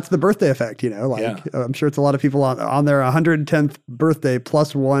 Well, again, that's the birthday effect, I'm sure it's a lot of people on their 110th birthday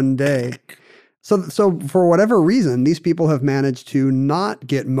plus 1 day. So for whatever reason, these people have managed to not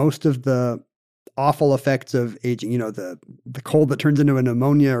get most of the awful effects of aging, the cold that turns into a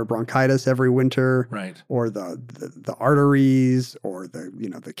pneumonia or bronchitis every winter, right? Or the arteries or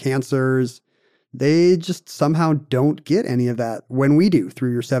the cancers. They just somehow don't get any of that when we do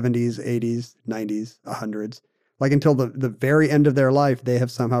through your 70s, 80s, 90s, 100s. Like until the very end of their life, they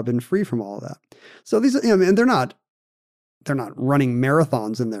have somehow been free from all of that. So these, and they're not running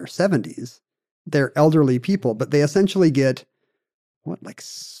marathons in their 70s. They're elderly people, but they essentially get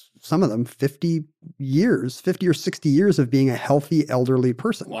some of them 50 or 60 years of being a healthy elderly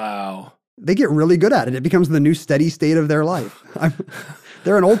person. Wow. They get really good at it. It becomes the new steady state of their life.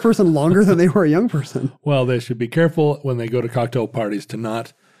 They're an old person longer than they were a young person. Well, they should be careful when they go to cocktail parties to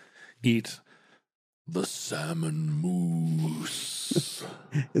not eat the salmon mousse.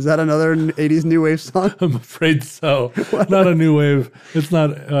 Is that another 80s new wave song? I'm afraid so. Not a new wave. It's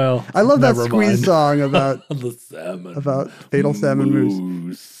not, well, I love that never Squeeze mind. song about the salmon about fatal salmon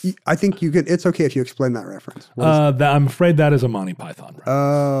mousse. I think it's okay if you explain that reference. I'm afraid that is a Monty Python reference.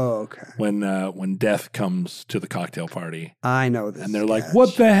 Oh, okay. When death comes to the cocktail party. I know this. And they're like,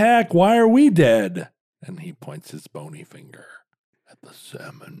 what the heck? Why are we dead? And he points his bony finger at the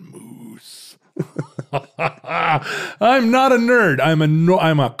salmon mousse. I'm not a nerd.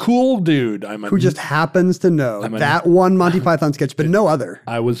 I'm a cool dude. Who just happens to know that one Monty Python sketch, but no other.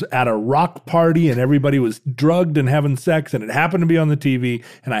 I was at a rock party and everybody was drugged and having sex, and it happened to be on the TV,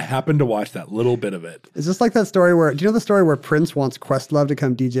 and I happened to watch that little bit of it. Is this like that story do you know the story where Prince wants Questlove to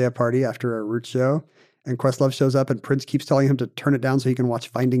come DJ a party after a Roots show, and Questlove shows up and Prince keeps telling him to turn it down so he can watch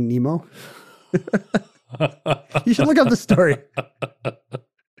Finding Nemo? You should look up the story.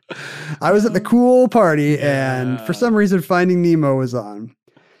 I was at the cool party and for some reason Finding Nemo was on.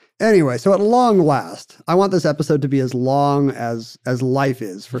 Anyway, so at long last, I want this episode to be as long as life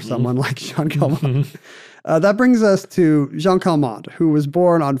is for someone like Jean Calment. That brings us to Jean Calment, who was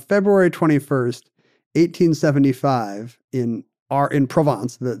born on February 21st, 1875 in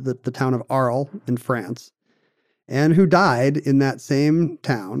Provence, the town of Arles in France, and who died in that same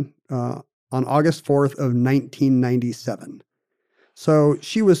town on August 4th of 1997. So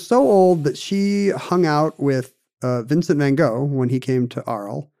she was so old that she hung out with Vincent van Gogh when he came to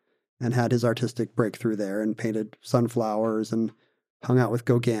Arles and had his artistic breakthrough there and painted sunflowers and hung out with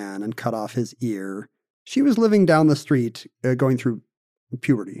Gauguin and cut off his ear. She was living down the street going through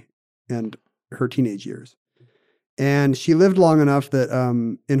puberty and her teenage years. And she lived long enough that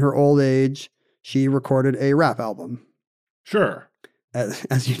in her old age, she recorded a rap album. Sure.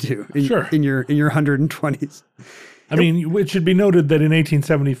 As you do in your 120s. I mean, it should be noted that in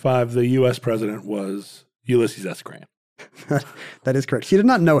 1875, the U.S. president was Ulysses S. Grant. That is correct. She did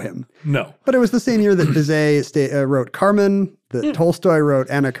not know him. No. But it was the same year that Bizet wrote Carmen, that Tolstoy wrote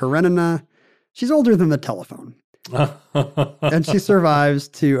Anna Karenina. She's older than the telephone. And she survives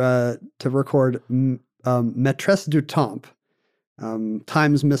to record Maîtresse du Temps,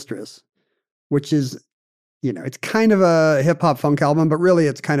 Time's Mistress, which is, it's kind of a hip hop funk album, but really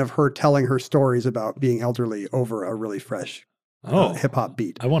it's kind of her telling her stories about being elderly over a really fresh hip hop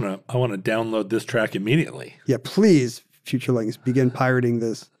beat. I want to download this track immediately. Yeah, please, futurelings, begin pirating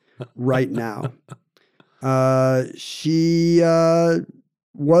this right now. She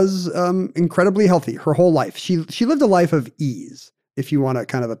was incredibly healthy her whole life. She lived a life of ease. If you want a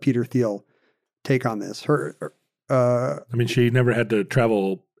kind of a Peter Thiel take on this, she never had to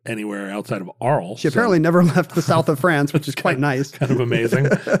travel anywhere outside of Arles. She apparently never left the south of France, which is quite nice. Kind of amazing.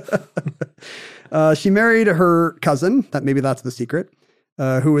 She married her cousin, maybe that's the secret,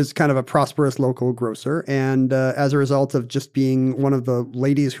 who was kind of a prosperous local grocer. And as a result of just being one of the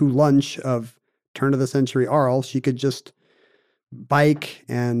ladies who lunch of turn of the century Arles, she could just bike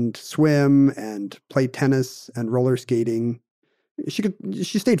and swim and play tennis and roller skating.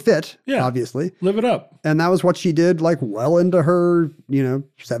 She stayed fit, Yeah. obviously. Live it up. And that was what she did like well into her,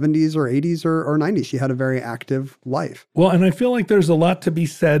 70s or 80s or 90s. She had a very active life. Well, and I feel like there's a lot to be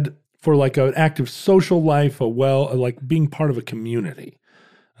said for like an active social life, like being part of a community.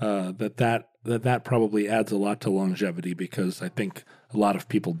 That probably adds a lot to longevity, because I think a lot of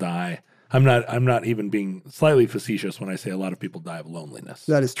people die. I'm not even being slightly facetious when I say a lot of people die of loneliness.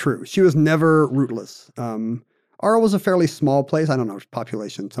 That is true. She was never rootless. Arles was a fairly small place. I don't know,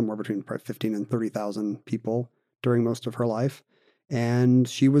 population somewhere between probably 15 and 30,000 people during most of her life. And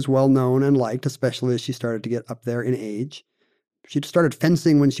she was well known and liked, especially as she started to get up there in age. She started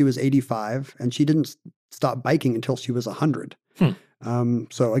fencing when she was 85, and she didn't stop biking until she was 100.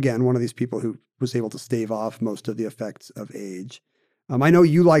 So again, one of these people who was able to stave off most of the effects of age. I know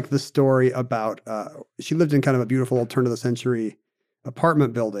you like the story about, she lived in kind of a beautiful old turn of the century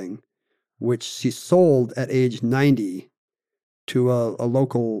apartment building, which she sold at age 90 to a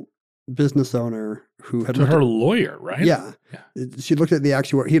local business owner who had To her lawyer, right? Yeah. She looked at the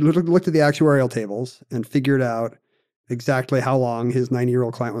he looked at the actuarial tables and figured out exactly how long his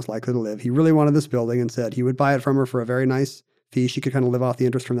 90-year-old client was likely to live. He really wanted this building and said he would buy it from her for a very nice fee. She could kind of live off the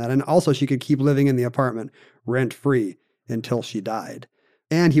interest from that. And also she could keep living in the apartment rent-free until she died.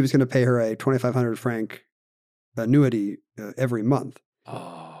 And he was going to pay her a 2,500 franc annuity every month.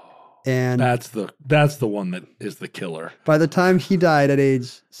 Oh, and that's the one that is the killer. By the time he died at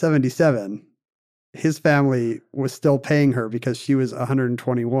age 77, his family was still paying her because she was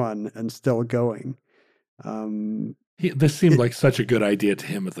 121 and still going. This seemed like such a good idea to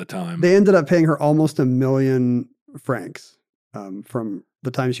him at the time. They ended up paying her almost 1 million francs from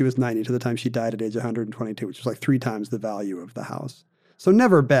the time she was 90 to the time she died at age 122, which was like 3 times the value of the house. So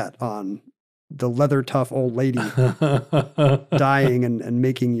never bet on the leather tough old lady dying and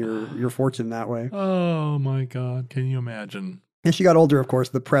making your fortune that way. Oh my God. Can you imagine? As she got older, of course,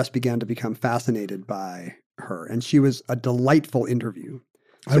 the press began to become fascinated by her, and she was a delightful interview.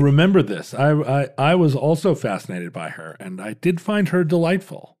 I remember this. I was also fascinated by her, and I did find her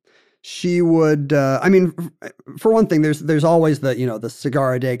delightful. She would, for one thing, there's always the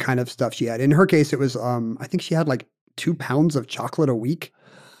cigar a day kind of stuff she had. In her case, it was, I think she had like 2 pounds of chocolate a week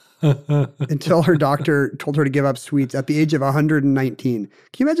until her doctor told her to give up sweets at the age of 119. Can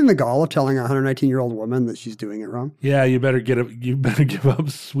you imagine the gall of telling a 119-year-old woman that she's doing it wrong? Yeah, you better give up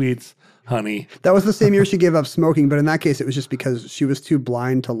sweets, honey. That was the same year she gave up smoking, but in that case, it was just because she was too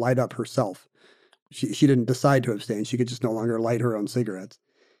blind to light up herself. She didn't decide to abstain. She could just no longer light her own cigarettes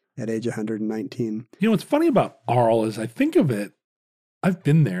at age 119. You know, what's funny about Arles is I think of it, I've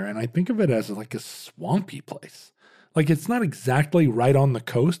been there, and I think of it as like a swampy place. Like, it's not exactly right on the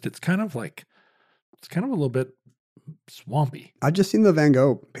coast. It's kind of a little bit swampy. I've just seen the Van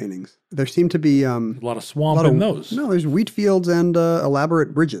Gogh paintings. There seem to be a lot of swamp in those. No, there's wheat fields and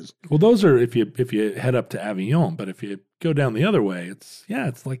elaborate bridges. Well, those are if you head up to Avignon, but if you go down the other way, it's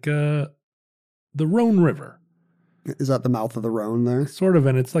like the Rhone River. Is that the mouth of the Rhone there? Sort of,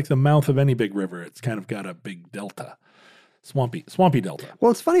 and it's like the mouth of any big river. It's kind of got a big delta, swampy delta.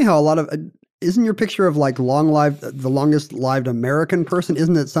 Well, it's funny how a lot of isn't your picture of like the longest lived American person?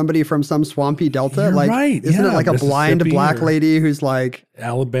 Isn't it somebody from some swampy delta? You're like, right. Isn't it like a blind black lady who's like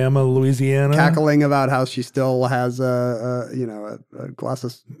Alabama, Louisiana, cackling about how she still has a glass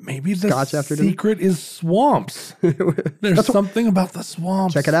of maybe the scotch after dinner? secret is swamps. There's something about the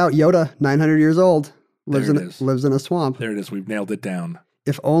swamps. Check it out. Yoda, 900 years old, lives in a swamp. There it is. We've nailed it down.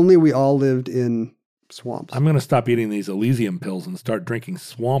 If only we all lived in swamps. I'm going to stop eating these Elysium pills and start drinking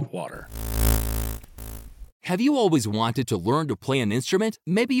swamp water. Have you always wanted to learn to play an instrument?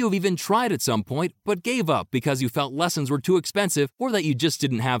 Maybe you've even tried at some point, but gave up because you felt lessons were too expensive or that you just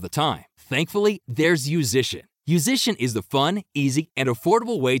didn't have the time. Thankfully, there's Musician. Musician is the fun, easy, and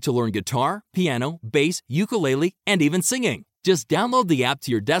affordable way to learn guitar, piano, bass, ukulele, and even singing. Just download the app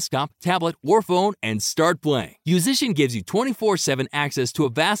to your desktop, tablet, or phone and start playing. Musician gives you 24/7 access to a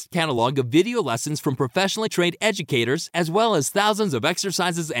vast catalog of video lessons from professionally trained educators, as well as thousands of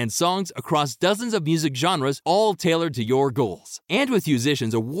exercises and songs across dozens of music genres, all tailored to your goals. And with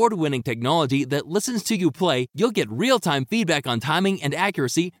Musician's award-winning technology that listens to you play, you'll get real-time feedback on timing and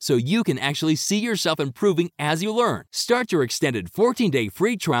accuracy so you can actually see yourself improving as you learn. Start your extended 14-day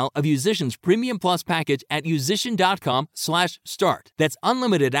free trial of Musician's Premium Plus package at musician.com/start. That's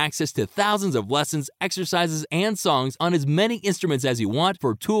unlimited access to thousands of lessons, exercises, and songs on as many instruments as you want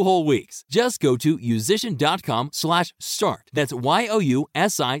for 2 whole weeks. Just go to musician.com/start. That's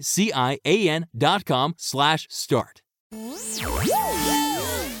YOUSICIAN.com/start.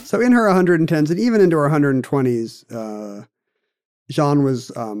 So in her 110s and even into her 120s, Jean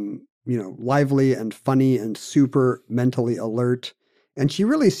was, lively and funny and super mentally alert. And she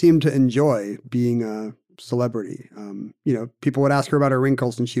really seemed to enjoy being a celebrity. People would ask her about her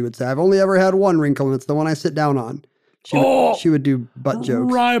wrinkles and she would say, I've only ever had one wrinkle and it's the one I sit down on. She would do butt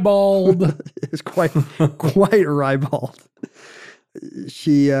jokes. Ribald. It was quite ribald.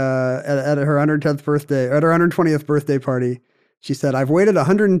 She, at her 110th birthday, at her 120th birthday party, she said, I've waited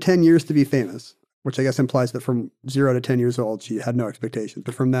 110 years to be famous, which I guess implies that from 0 to 10 years old, she had no expectations.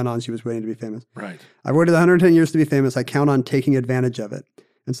 But from then on, she was waiting to be famous. Right. I've waited 110 years to be famous. I count on taking advantage of it.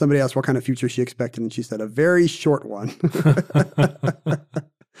 And somebody asked what kind of future she expected. And she said, a very short one.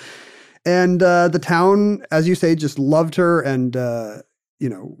 And the town, as you say, just loved her and,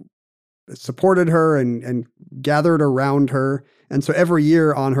 supported her and gathered around her. And so every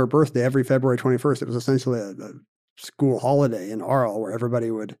year on her birthday, every February 21st, it was essentially a school holiday in Arles where everybody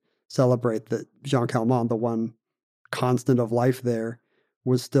would celebrate that Jean Calment, the one constant of life there,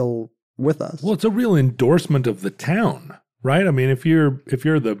 was still with us. Well, it's a real endorsement of the town, right? I mean, if you're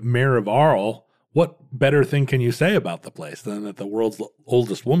the mayor of Arles, what better thing can you say about the place than that the world's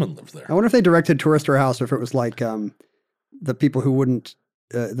oldest woman lives there? I wonder if they directed tourists to her house, or if it was like the people who wouldn't,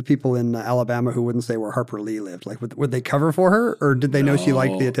 the people in Alabama who wouldn't say where Harper Lee lived. Like, would they cover for her, or did they know she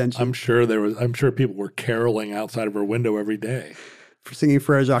liked the attention? I'm sure people were caroling outside of her window every day for singing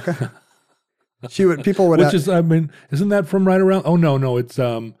Frère Jacques. Isn't that from right around? Oh no, it's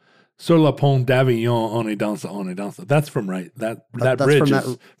Sur le pont d'Avignon, on est danse. That's from right. That bridge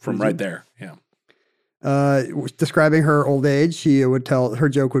is from right there. Yeah. Describing her old age, she would tell, her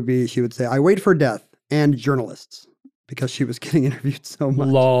joke would be, she would say, I wait for death and journalists, because she was getting interviewed so much.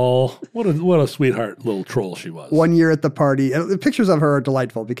 Lol. What a sweetheart little troll she was. One year at the party, and the pictures of her are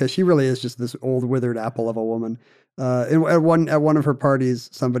delightful because she really is just this old withered apple of a woman. At one of her parties,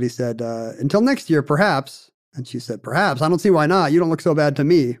 somebody said, until next year, perhaps. And she said, perhaps. I don't see why not. You don't look so bad to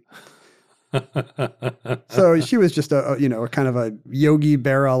me. So she was just a kind of a Yogi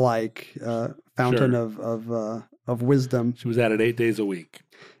Berra-like fountain of wisdom. She was at it 8 days a week.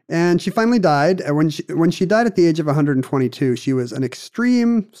 And she finally died. And when she died at the age of 122, she was an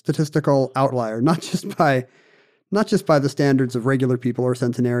extreme statistical outlier, not just by the standards of regular people or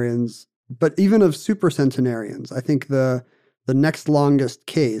centenarians, but even of super centenarians. I think the next longest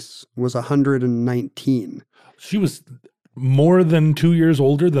case was 119. She was more than 2 years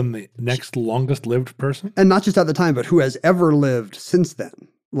older than the next longest lived person? And not just at the time, but who has ever lived since then.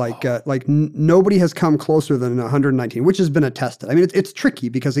 Nobody has come closer than 119, which has been attested. I mean, it's tricky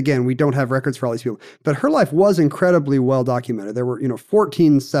because, again, we don't have records for all these people. But her life was incredibly well documented. There were,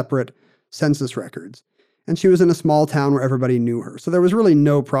 14 separate census records. And she was in a small town where everybody knew her. So there was really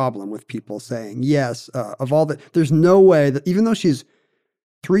no problem with people saying, yes, there's no way that, even though she's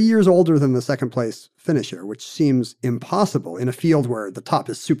 3 years older than the second place finisher, which seems impossible in a field where the top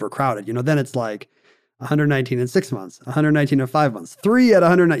is super crowded, then it's like 119 in 6 months, 119 in 5 months, 3 at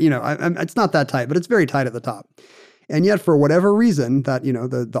 119, it's not that tight, but it's very tight at the top. And yet, for whatever reason, that,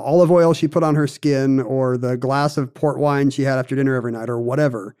 the olive oil she put on her skin, or the glass of port wine she had after dinner every night, or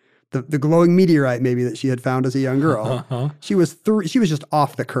whatever, the glowing meteorite maybe that she had found as a young girl, she was just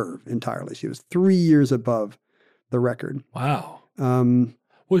off the curve entirely. She was 3 years above the record. Wow.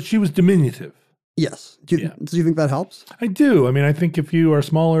 Well, she was diminutive. Yes. Do you think that helps? I do. I mean, I think if you are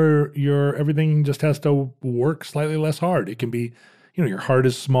smaller, everything just has to work slightly less hard. It can be, your heart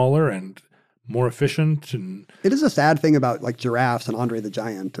is smaller and more efficient. And it is a sad thing about like giraffes and Andre the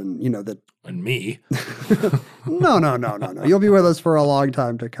Giant and, and me. No. You'll be with us for a long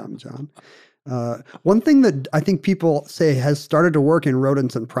time to come, John. One thing that I think people say has started to work in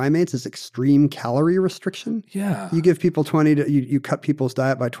rodents and primates is extreme calorie restriction. Yeah. You give people you cut people's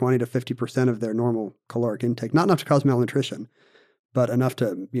diet by 20 to 50% of their normal caloric intake, not enough to cause malnutrition, but enough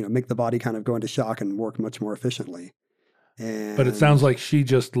to, make the body kind of go into shock and work much more efficiently. But it sounds like she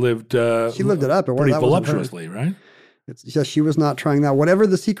just lived she lived it up pretty voluptuously, right? It's just she was not trying that. Whatever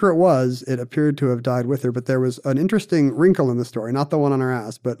the secret was, it appeared to have died with her. But there was an interesting wrinkle in the story, not the one on her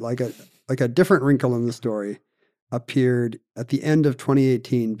ass, but like a different wrinkle in the story appeared at the end of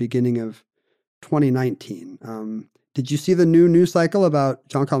 2018, beginning of 2019. Did you see the new news cycle about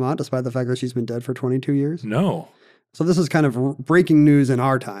Jean Calment, despite the fact that she's been dead for 22 years? No. So this is kind of breaking news in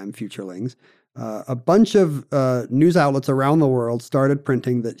our time, Futurelings. A bunch of news outlets around the world started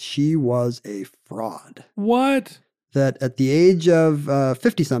printing that she was a fraud. What? That at the age of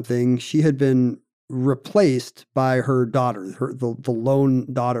 50-something, she had been replaced by her daughter, the lone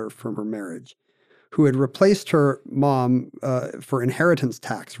daughter from her marriage, who had replaced her mom for inheritance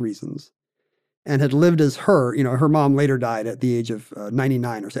tax reasons and had lived as her. Her mom later died at the age of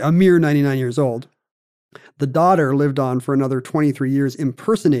 99, or say a mere 99 years old. The daughter lived on for another 23 years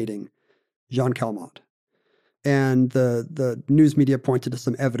impersonating Jean Calment. And the news media pointed to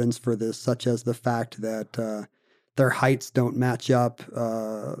some evidence for this, such as the fact that their heights don't match up.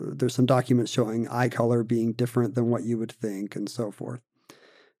 There's some documents showing eye color being different than what you would think, and so forth.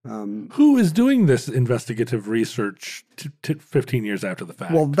 Who is doing this investigative research 15 years after the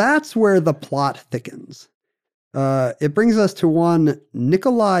fact? Well, that's where the plot thickens. It brings us to one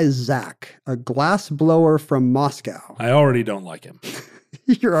Nikolai Zak, a glass blower from Moscow. I already don't like him.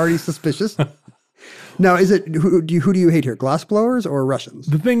 You're already suspicious? Now, is it who do you hate here, glass blowers or Russians?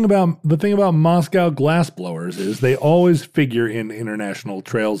 The thing about Moscow glass blowers is they always figure in international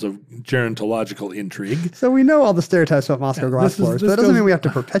trails of gerontological intrigue. So we know all the stereotypes about Moscow glass blowers, but that doesn't mean we have to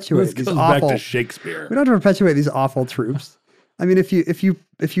perpetuate these awful. Back to Shakespeare. We don't have to perpetuate these awful troops. I mean, if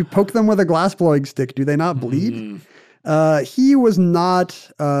you poke them with a glass blowing stick, do they not bleed? He was not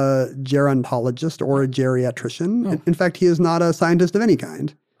a gerontologist or a geriatrician. Oh. In fact, he is not a scientist of any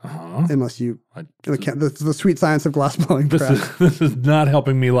kind. Unless you the sweet science of glass blowing. This is not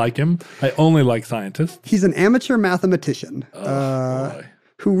helping me like him. I only like scientists. He's an amateur mathematician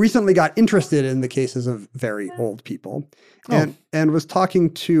who recently got interested in the cases of very old people, and was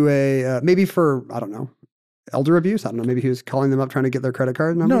talking to a maybe for I don't know elder abuse. I don't know. Maybe he was calling them up trying to get their credit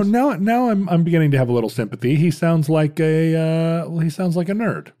card numbers. No, now I'm beginning to have a little sympathy. He sounds like a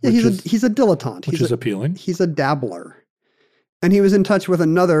nerd. Yeah, he's a dilettante. Which is appealing. He's a dabbler. And he was in touch with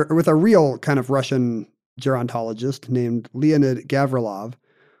a real kind of Russian gerontologist named Leonid Gavrilov,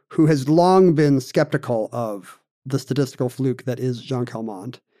 who has long been skeptical of the statistical fluke that is Jean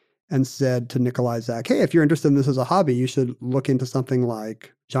Calment, and said to Nikolai Zak, hey, if you're interested in this as a hobby, you should look into something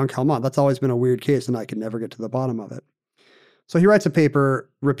like Jean Calment. That's always been a weird case, and I could never get to the bottom of it. So he writes a paper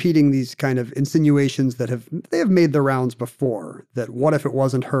repeating these kind of insinuations that have made the rounds before, that what if it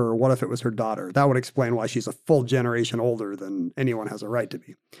wasn't her? What if it was her daughter? That would explain why she's a full generation older than anyone has a right to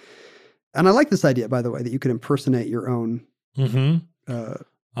be. And I like this idea, by the way, that you could impersonate your own. I'm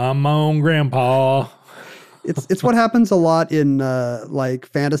my own grandpa. It's what happens a lot in like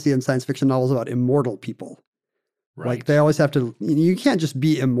fantasy and science fiction novels about immortal people. Right. Like they always have to, you can't just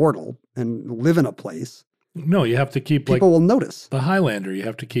be immortal and live in a place. No, you have to keep people will notice. The Highlander, you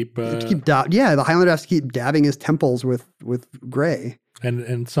have to keep the Highlander has to keep dabbing his temples with gray.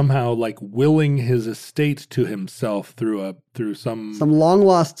 And somehow like willing his estate to himself through some long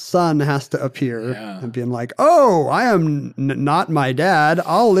lost son has to appear and being like, oh, I am not my dad.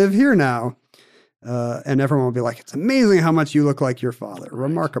 I'll live here now. And everyone will be like, it's amazing how much you look like your father. Right.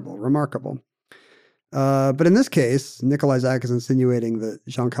 Remarkable. But in this case, Nikolai Zak is insinuating that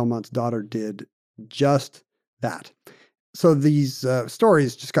Jean Calment's daughter did just that. So these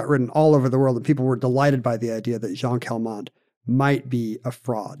stories just got written all over the world, and people were delighted by the idea that Jean Calment might be a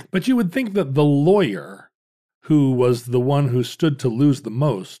fraud. But you would think that the lawyer, who was the one who stood to lose the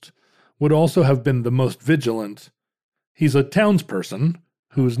most, would also have been the most vigilant. He's a townsperson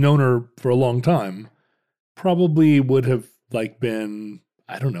who's known her for a long time, probably would have been,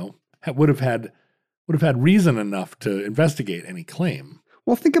 I don't know, would have had reason enough to investigate any claim.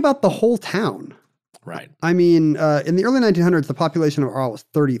 Well, think about the whole town. Right. I mean, in the early 1900s, the population of Arles was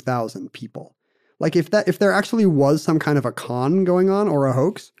 30,000 people. Like if there actually was some kind of a con going on or a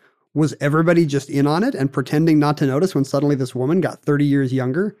hoax, was everybody just in on it and pretending not to notice when suddenly this woman got 30 years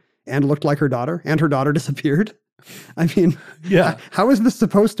younger and looked like her daughter and her daughter disappeared? I mean, yeah. How is this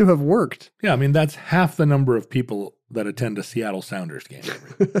supposed to have worked? Yeah, I mean, that's half the number of people that attend a Seattle Sounders game.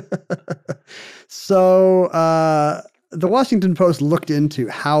 So, the Washington Post looked into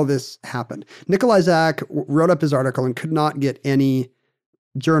how this happened. Nikolai Zak wrote up his article and could not get any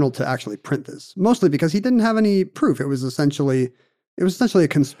journal to actually print this, mostly because he didn't have any proof. It was essentially a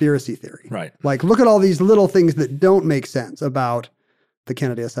conspiracy theory. Right. Like, look at all these little things that don't make sense about the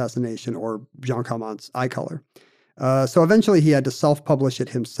Kennedy assassination or Jean Calment's eye color. So eventually he had to self-publish it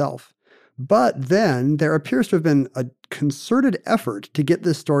himself. But then there appears to have been a concerted effort to get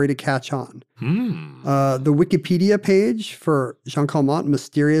this story to catch on. The Wikipedia page for Jean Calment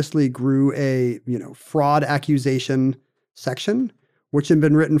mysteriously grew a fraud accusation section, which had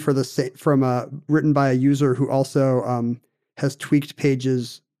been written written by a user who also has tweaked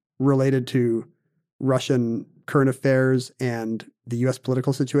pages related to Russian current affairs and the U.S.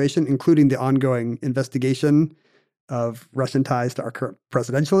 political situation, including the ongoing investigation of Russian ties to our current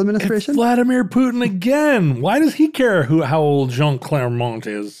presidential administration. It's Vladimir Putin again. Why does he care how old Jean Calment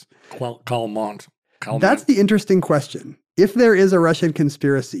is? Calment. That's the interesting question. If there is a Russian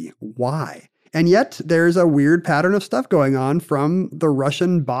conspiracy, why? And yet there's a weird pattern of stuff going on from the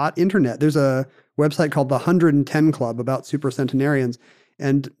Russian bot internet. There's a website called the 110 Club about supercentenarians,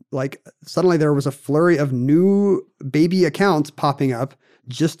 And like suddenly there was a flurry of new baby accounts popping up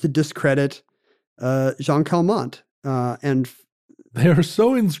just to discredit Jean Calment. And they are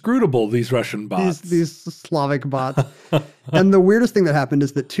so inscrutable, these Russian bots. These Slavic bots. And the weirdest thing that happened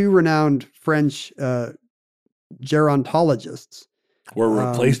is that two renowned French gerontologists were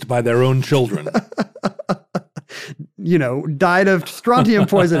replaced by their own children. Died of strontium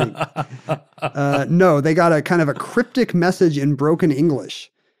poisoning. No, they got a kind of a cryptic message in broken English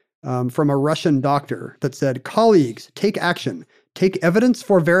from a Russian doctor that said, "Colleagues, take action. Take evidence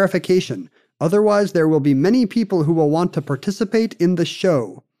for verification. Otherwise, there will be many people who will want to participate in the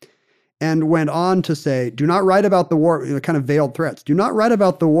show." And went on to say, do not write about the war, kind of veiled threats. Do not write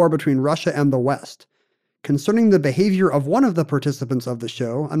about the war between Russia and the West. Concerning the behavior of one of the participants of the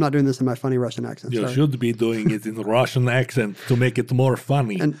show, I'm not doing this in my funny Russian accent. You should be doing it in the Russian accent to make it more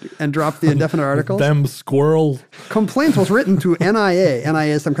funny. And drop the indefinite articles. Them squirrel. Complaint was written to NIA.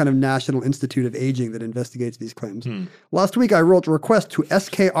 NIA is some kind of National Institute of Aging that investigates these claims. Last week, I wrote a request to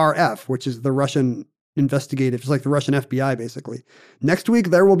SKRF, which is the Russian investigative. It's like the Russian FBI, basically. Next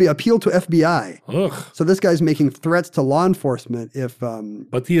week, there will be appeal to FBI. Ugh. So this guy's making threats to law enforcement if...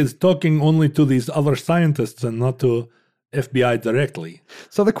 But he is talking only to these other scientists and not to FBI directly.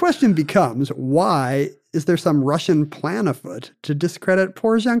 So the question becomes, why is there some Russian plan afoot to discredit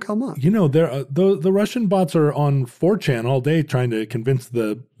poor Jean Calment? The Russian bots are on 4chan all day trying to convince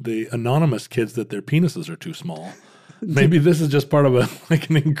the anonymous kids that their penises are too small. Maybe this is just part of an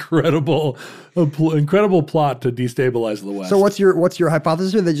incredible plot to destabilize the West. So what's your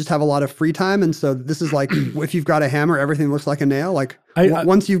hypothesis? They just have a lot of free time, and so this is like if you've got a hammer, everything looks like a nail. Like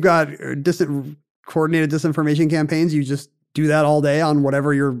once you've got coordinated disinformation campaigns, you just do that all day on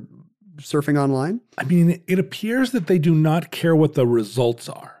whatever you're surfing online. I mean, it appears that they do not care what the results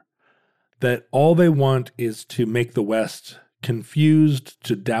are. That all they want is to make the West confused,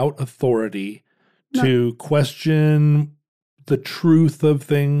 to doubt authority, to question the truth of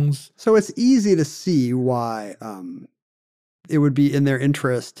things. So it's easy to see why it would be in their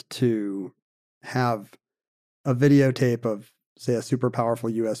interest to have a videotape of, say, a super powerful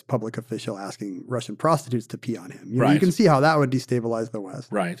U.S. public official asking Russian prostitutes to pee on him. You can see how that would destabilize the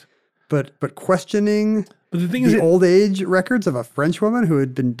West. Right. But questioning the thing is old age records of a French woman who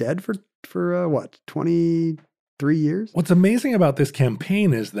had been dead for 23 years? What's amazing about this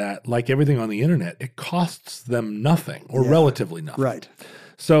campaign is that, like everything on the internet, it costs them nothing or relatively nothing. Right.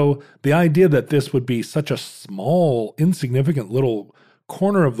 So the idea that this would be such a small, insignificant little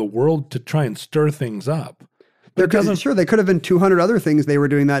corner of the world to try and stir things up. They could have been 200 other things they were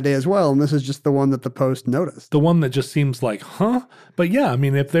doing that day as well, and this is just the one that the Post noticed. The one that just seems like, huh? But yeah, I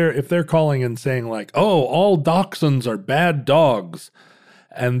mean, if they're calling and saying like, oh, all dachshunds are bad dogs,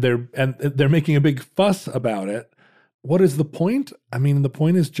 and they're making a big fuss about it, what is the point? I mean, the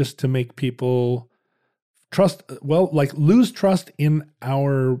point is just to make people lose trust in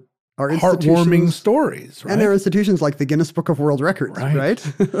our heartwarming stories, right? And their institutions like the Guinness Book of World Records, right?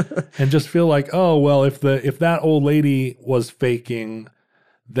 And just feel like, oh, well, if that old lady was faking,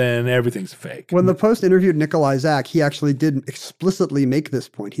 then everything's fake. When the Post interviewed Nikolai Zak, he actually did explicitly make this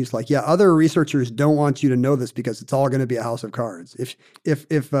point. He's like, yeah, other researchers don't want you to know this because it's all going to be a house of cards.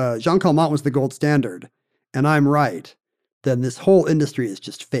 If Jean Calment was the gold standard, and I'm right, then this whole industry is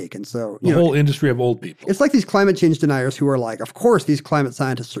just fake. And so the whole industry of old people. It's like these climate change deniers who are like, of course, these climate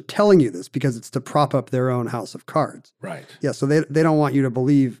scientists are telling you this because it's to prop up their own house of cards. Right. Yeah. So they don't want you to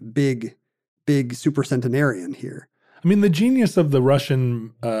believe big supercentenarian here. I mean, the genius of the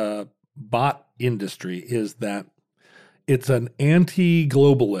Russian bot industry is that it's an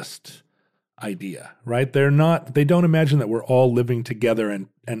anti-globalist idea, right? They don't imagine that we're all living together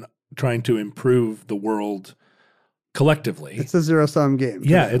and trying to improve the world collectively. It's a zero-sum game.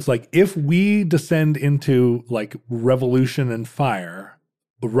 Yeah, it's like if we descend into like revolution and fire,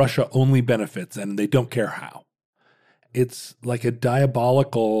 Russia only benefits and they don't care how. It's like a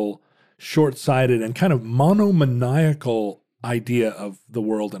diabolical, short-sighted, and kind of monomaniacal idea of the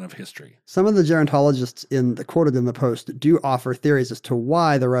world and of history. Some of the gerontologists quoted in the Post do offer theories as to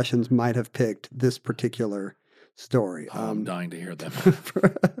why the Russians might have picked this particular story. I'm dying to hear them.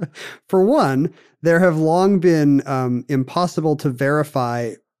 For one, there have long been impossible to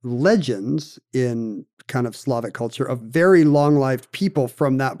verify legends in kind of Slavic culture of very long-lived people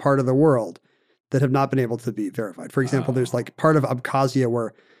from that part of the world that have not been able to be verified. For example, there's like part of Abkhazia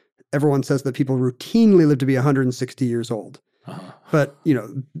where everyone says that people routinely live to be 160 years old. But,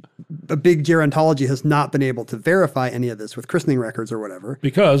 a big gerontology has not been able to verify any of this with christening records or whatever.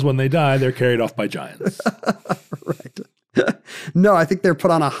 Because when they die, they're carried off by giants. Right. No, I think they're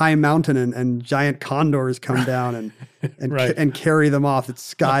put on a high mountain and giant condors come down and, Right. and carry them off. It's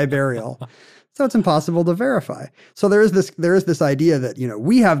sky burial. So it's impossible to verify. So there is this idea that,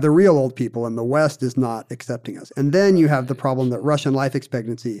 we have the real old people and the West is not accepting us. And then you have the problem that Russian life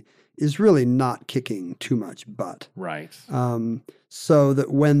expectancy is really not kicking too much butt. Right. So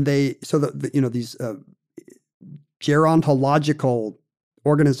that these gerontological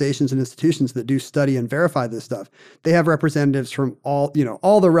organizations and institutions that do study and verify this stuff, they have representatives from all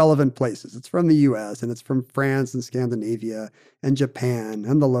the relevant places. It's from the US and it's from France and Scandinavia and Japan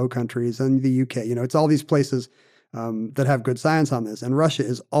and the Low Countries and the UK. It's all these places that have good science on this. And Russia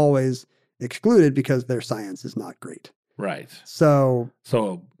is always excluded because their science is not great. Right. So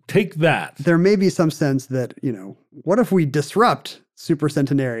take that. There may be some sense that, what if we disrupt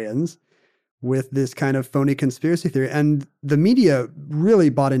supercentenarians with this kind of phony conspiracy theory? And the media really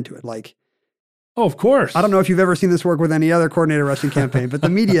bought into it. Like, oh, of course. I don't know if you've ever seen this work with any other coordinated Russian campaign, but the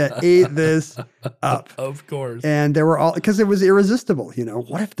media ate this up. Of course. And there were all, because it was irresistible.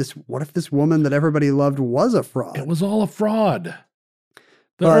 What if this woman that everybody loved was a fraud? It was all a fraud.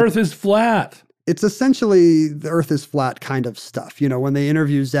 The earth is flat. It's essentially the earth is flat kind of stuff. When they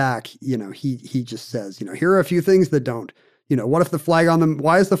interview Zach, he just says, here are a few things that don't. What if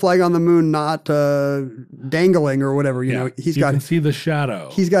why is the flag on the moon not dangling or whatever? You can see the shadow.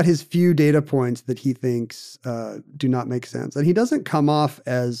 He's got his few data points that he thinks do not make sense. And he doesn't come off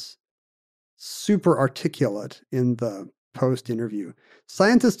as super articulate in the post interview.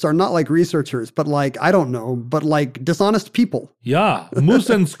 Scientists are not like researchers, but like dishonest people. Yeah. Moose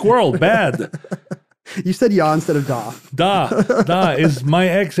and squirrel, bad. You said ja instead of da. Da is my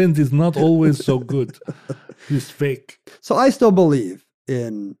accent is not always so good. It's fake. So I still believe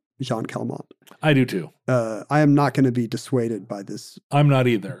in Jean Calment. I do too. I am not going to be dissuaded by this. I'm not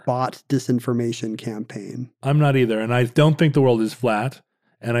either. Bot disinformation campaign. I'm not either. And I don't think the world is flat.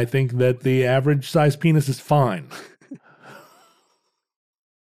 And I think that the average size penis is fine.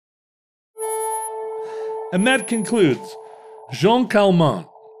 And that concludes Jean Calment.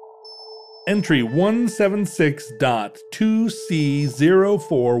 Entry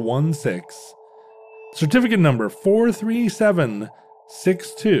 176.2C0416. Certificate number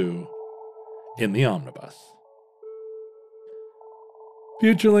 43762 in the omnibus.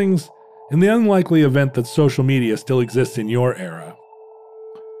 Futurelings, in the unlikely event that social media still exists in your era,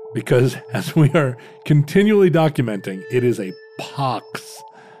 because as we are continually documenting, it is a pox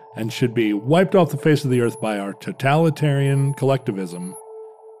and should be wiped off the face of the earth by our totalitarian collectivism.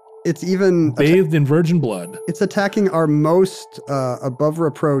 It's even bathed in virgin blood. It's attacking our most above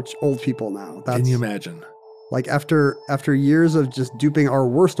reproach old people now. Can you imagine? Like after years of just duping our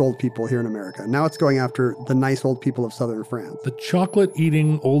worst old people here in America, now it's going after the nice old people of southern France. The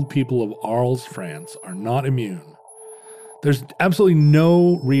chocolate-eating old people of Arles, France are not immune. There's absolutely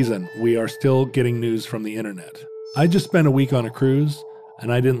no reason we are still getting news from the internet. I just spent a week on a cruise,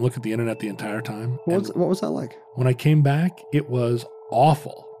 and I didn't look at the internet the entire time. What was that like? When I came back, it was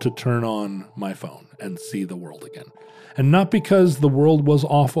awful to turn on my phone and see the world again. And not because the world was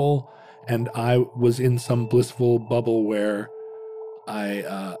awful and I was in some blissful bubble where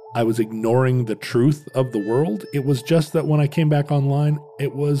I was ignoring the truth of the world. It was just that when I came back online,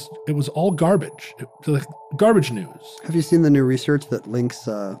 it was all garbage. It was like garbage news. Have you seen the new research that links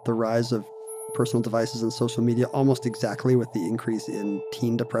the rise of personal devices and social media almost exactly with the increase in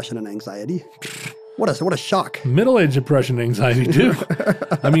teen depression and anxiety? What a shock. Middle-age depression and anxiety, too.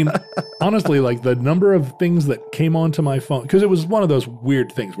 I mean, honestly, like the number of things that came onto my phone, because it was one of those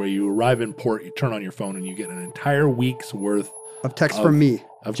weird things where you arrive in port, you turn on your phone, and you get an entire week's worth of text from me.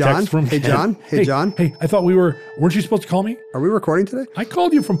 Of John? Text from Hey, Ken. John? Hey, John? Hey, I thought weren't you supposed to call me? Are we recording today? I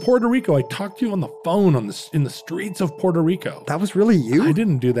called you from Puerto Rico. I talked to you on the phone in the streets of Puerto Rico. That was really you? I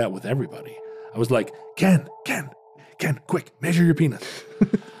didn't do that with everybody. I was like, Ken, quick, measure your penis.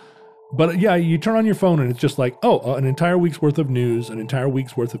 But yeah, you turn on your phone and it's just like, an entire week's worth of news, an entire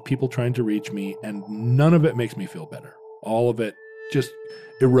week's worth of people trying to reach me, and none of it makes me feel better. All of it just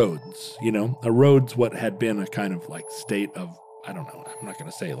erodes, erodes what had been a kind of like state of, I don't know, I'm not going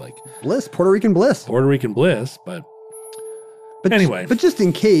to say like... bliss, Puerto Rican bliss. But anyway. But just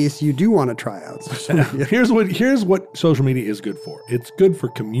in case you do want to try out social media. Here's what social media is good for. It's good for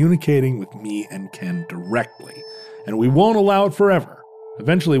communicating with me and Ken directly. And we won't allow it forever.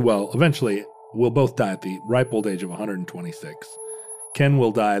 Eventually we'll both die at the ripe old age of 126. Ken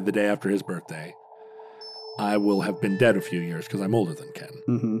will die the day after his birthday. I will have been dead a few years because I'm older than Ken.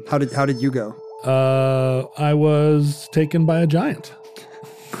 Mm-hmm. How did you go? I was taken by a giant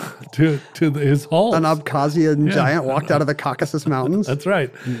to his hall. An Abkhazian giant walked out of the Caucasus Mountains. That's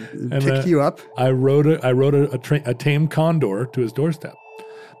right. And picked you up. I rode a tame condor to his doorstep.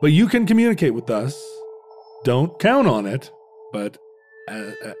 But you can communicate with us Don't count on it, but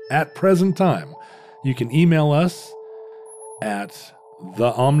at present time, you can email us at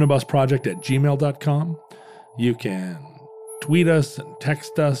theomnibusproject@gmail.com. You can tweet us and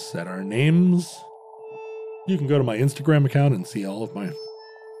text us at our names. You can go to my Instagram account and see all the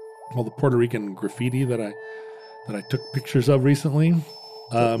Puerto Rican graffiti that I took pictures of recently.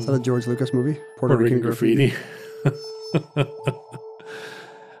 Is that a George Lucas movie? Puerto Rican graffiti.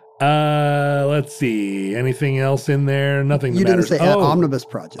 Let's see. Anything else in there? Nothing that you matters. didn't say at Omnibus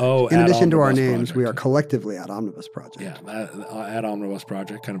Project. Oh, in addition to our Omnibus names, Project. we are collectively at Omnibus Project. Yeah, at Omnibus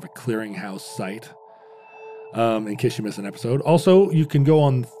Project, kind of a clearinghouse site, in case you miss an episode. Also, you can go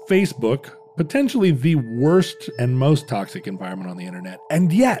on Facebook, potentially the worst and most toxic environment on the internet,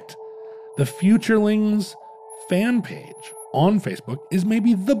 and yet the Futurelings fan page on Facebook is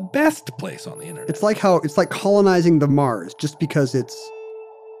maybe the best place on the internet. It's like colonizing the Mars, just because it's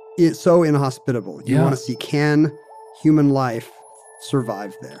so inhospitable. You want to see, can human life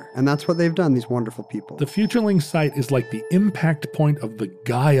survive there? And that's what they've done, these wonderful people. The Futurelings site is like the impact point of the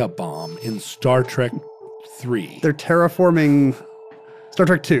Gaia bomb in Star Trek 3. They're terraforming Star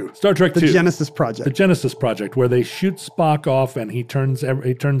Trek 2. Star Trek 2. The Genesis Project. The Genesis Project, where they shoot Spock off and he turns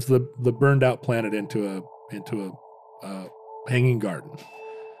the burned out planet into a hanging garden.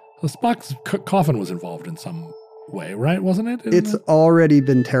 So Spock's coffin was involved in some way, right? Wasn't it? It's already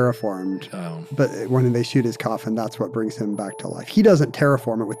been terraformed. Oh. But when they shoot his coffin, that's what brings him back to life. He doesn't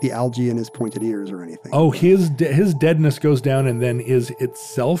terraform it with the algae in his pointed ears or anything. Oh, his deadness goes down and then is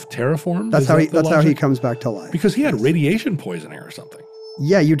itself terraformed? That's how he comes back to life. Because he had radiation poisoning or something.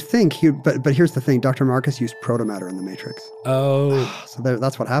 Yeah, you'd think but here's the thing. Dr. Marcus used protomatter in the Matrix. Oh. So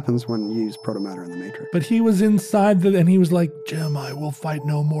that's what happens when you use protomatter in the Matrix. But he was inside and he was like, Jim, I will fight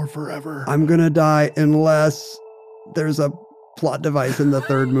no more forever. I'm going to die unless there's a plot device in the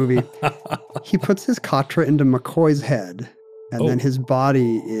third movie. He puts his Katra into McCoy's head, and then his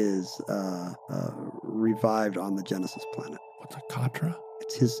body is revived on the Genesis planet. What's a Katra?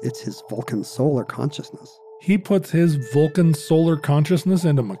 It's his Vulcan solar consciousness. He puts his Vulcan solar consciousness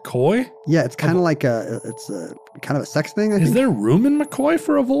into McCoy? Yeah, it's kind of like it's a kind of a sex thing, I think. Is there room in McCoy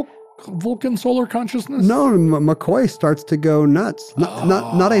for a Vulcan solar consciousness? No, McCoy starts to go nuts.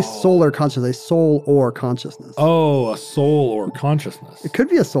 Not a solar consciousness, a soul or consciousness. Oh, a soul or consciousness. It could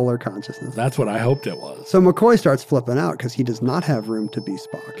be a solar consciousness. That's what I hoped it was. So McCoy starts flipping out because he does not have room to be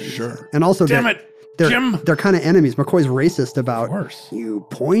Spock. Sure. And also, Damn it, Jim. They're kind of enemies. McCoy's racist about you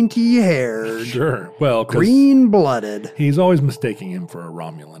pointy-haired, sure, well, green-blooded. He's always mistaking him for a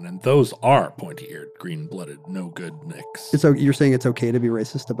Romulan, and those are pointy-eared, green-blooded, no good nicks. So you're saying it's okay to be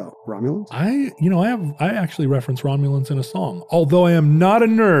racist about Romulans? I actually reference Romulans in a song. Although I am not a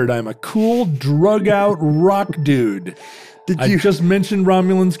nerd, I'm a cool, drug-out rock dude. I just mentioned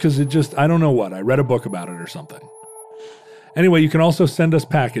Romulans because I don't know what. I read a book about it or something. Anyway, you can also send us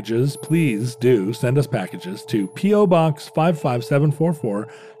packages. Please do send us packages to P.O. Box 55744,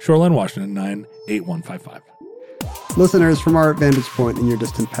 Shoreline, Washington, 98155. Listeners, from our vantage point in your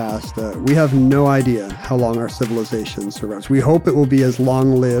distant past, we have no idea how long our civilization survives. We hope it will be as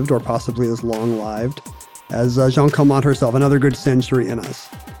long-lived or possibly as long-lived as Jean Calment herself, another good century in us.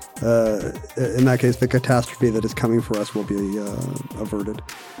 In that case, the catastrophe that is coming for us will be averted.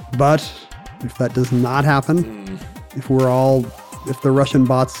 But if that does not happen, if the Russian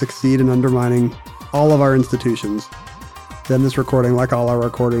bots succeed in undermining all of our institutions, then this recording, like all our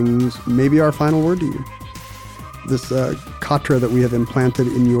recordings, may be our final word to you. This Katra that we have implanted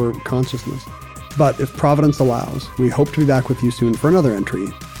in your consciousness. But if Providence allows, we hope to be back with you soon for another entry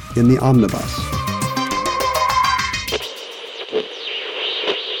in the Omnibus.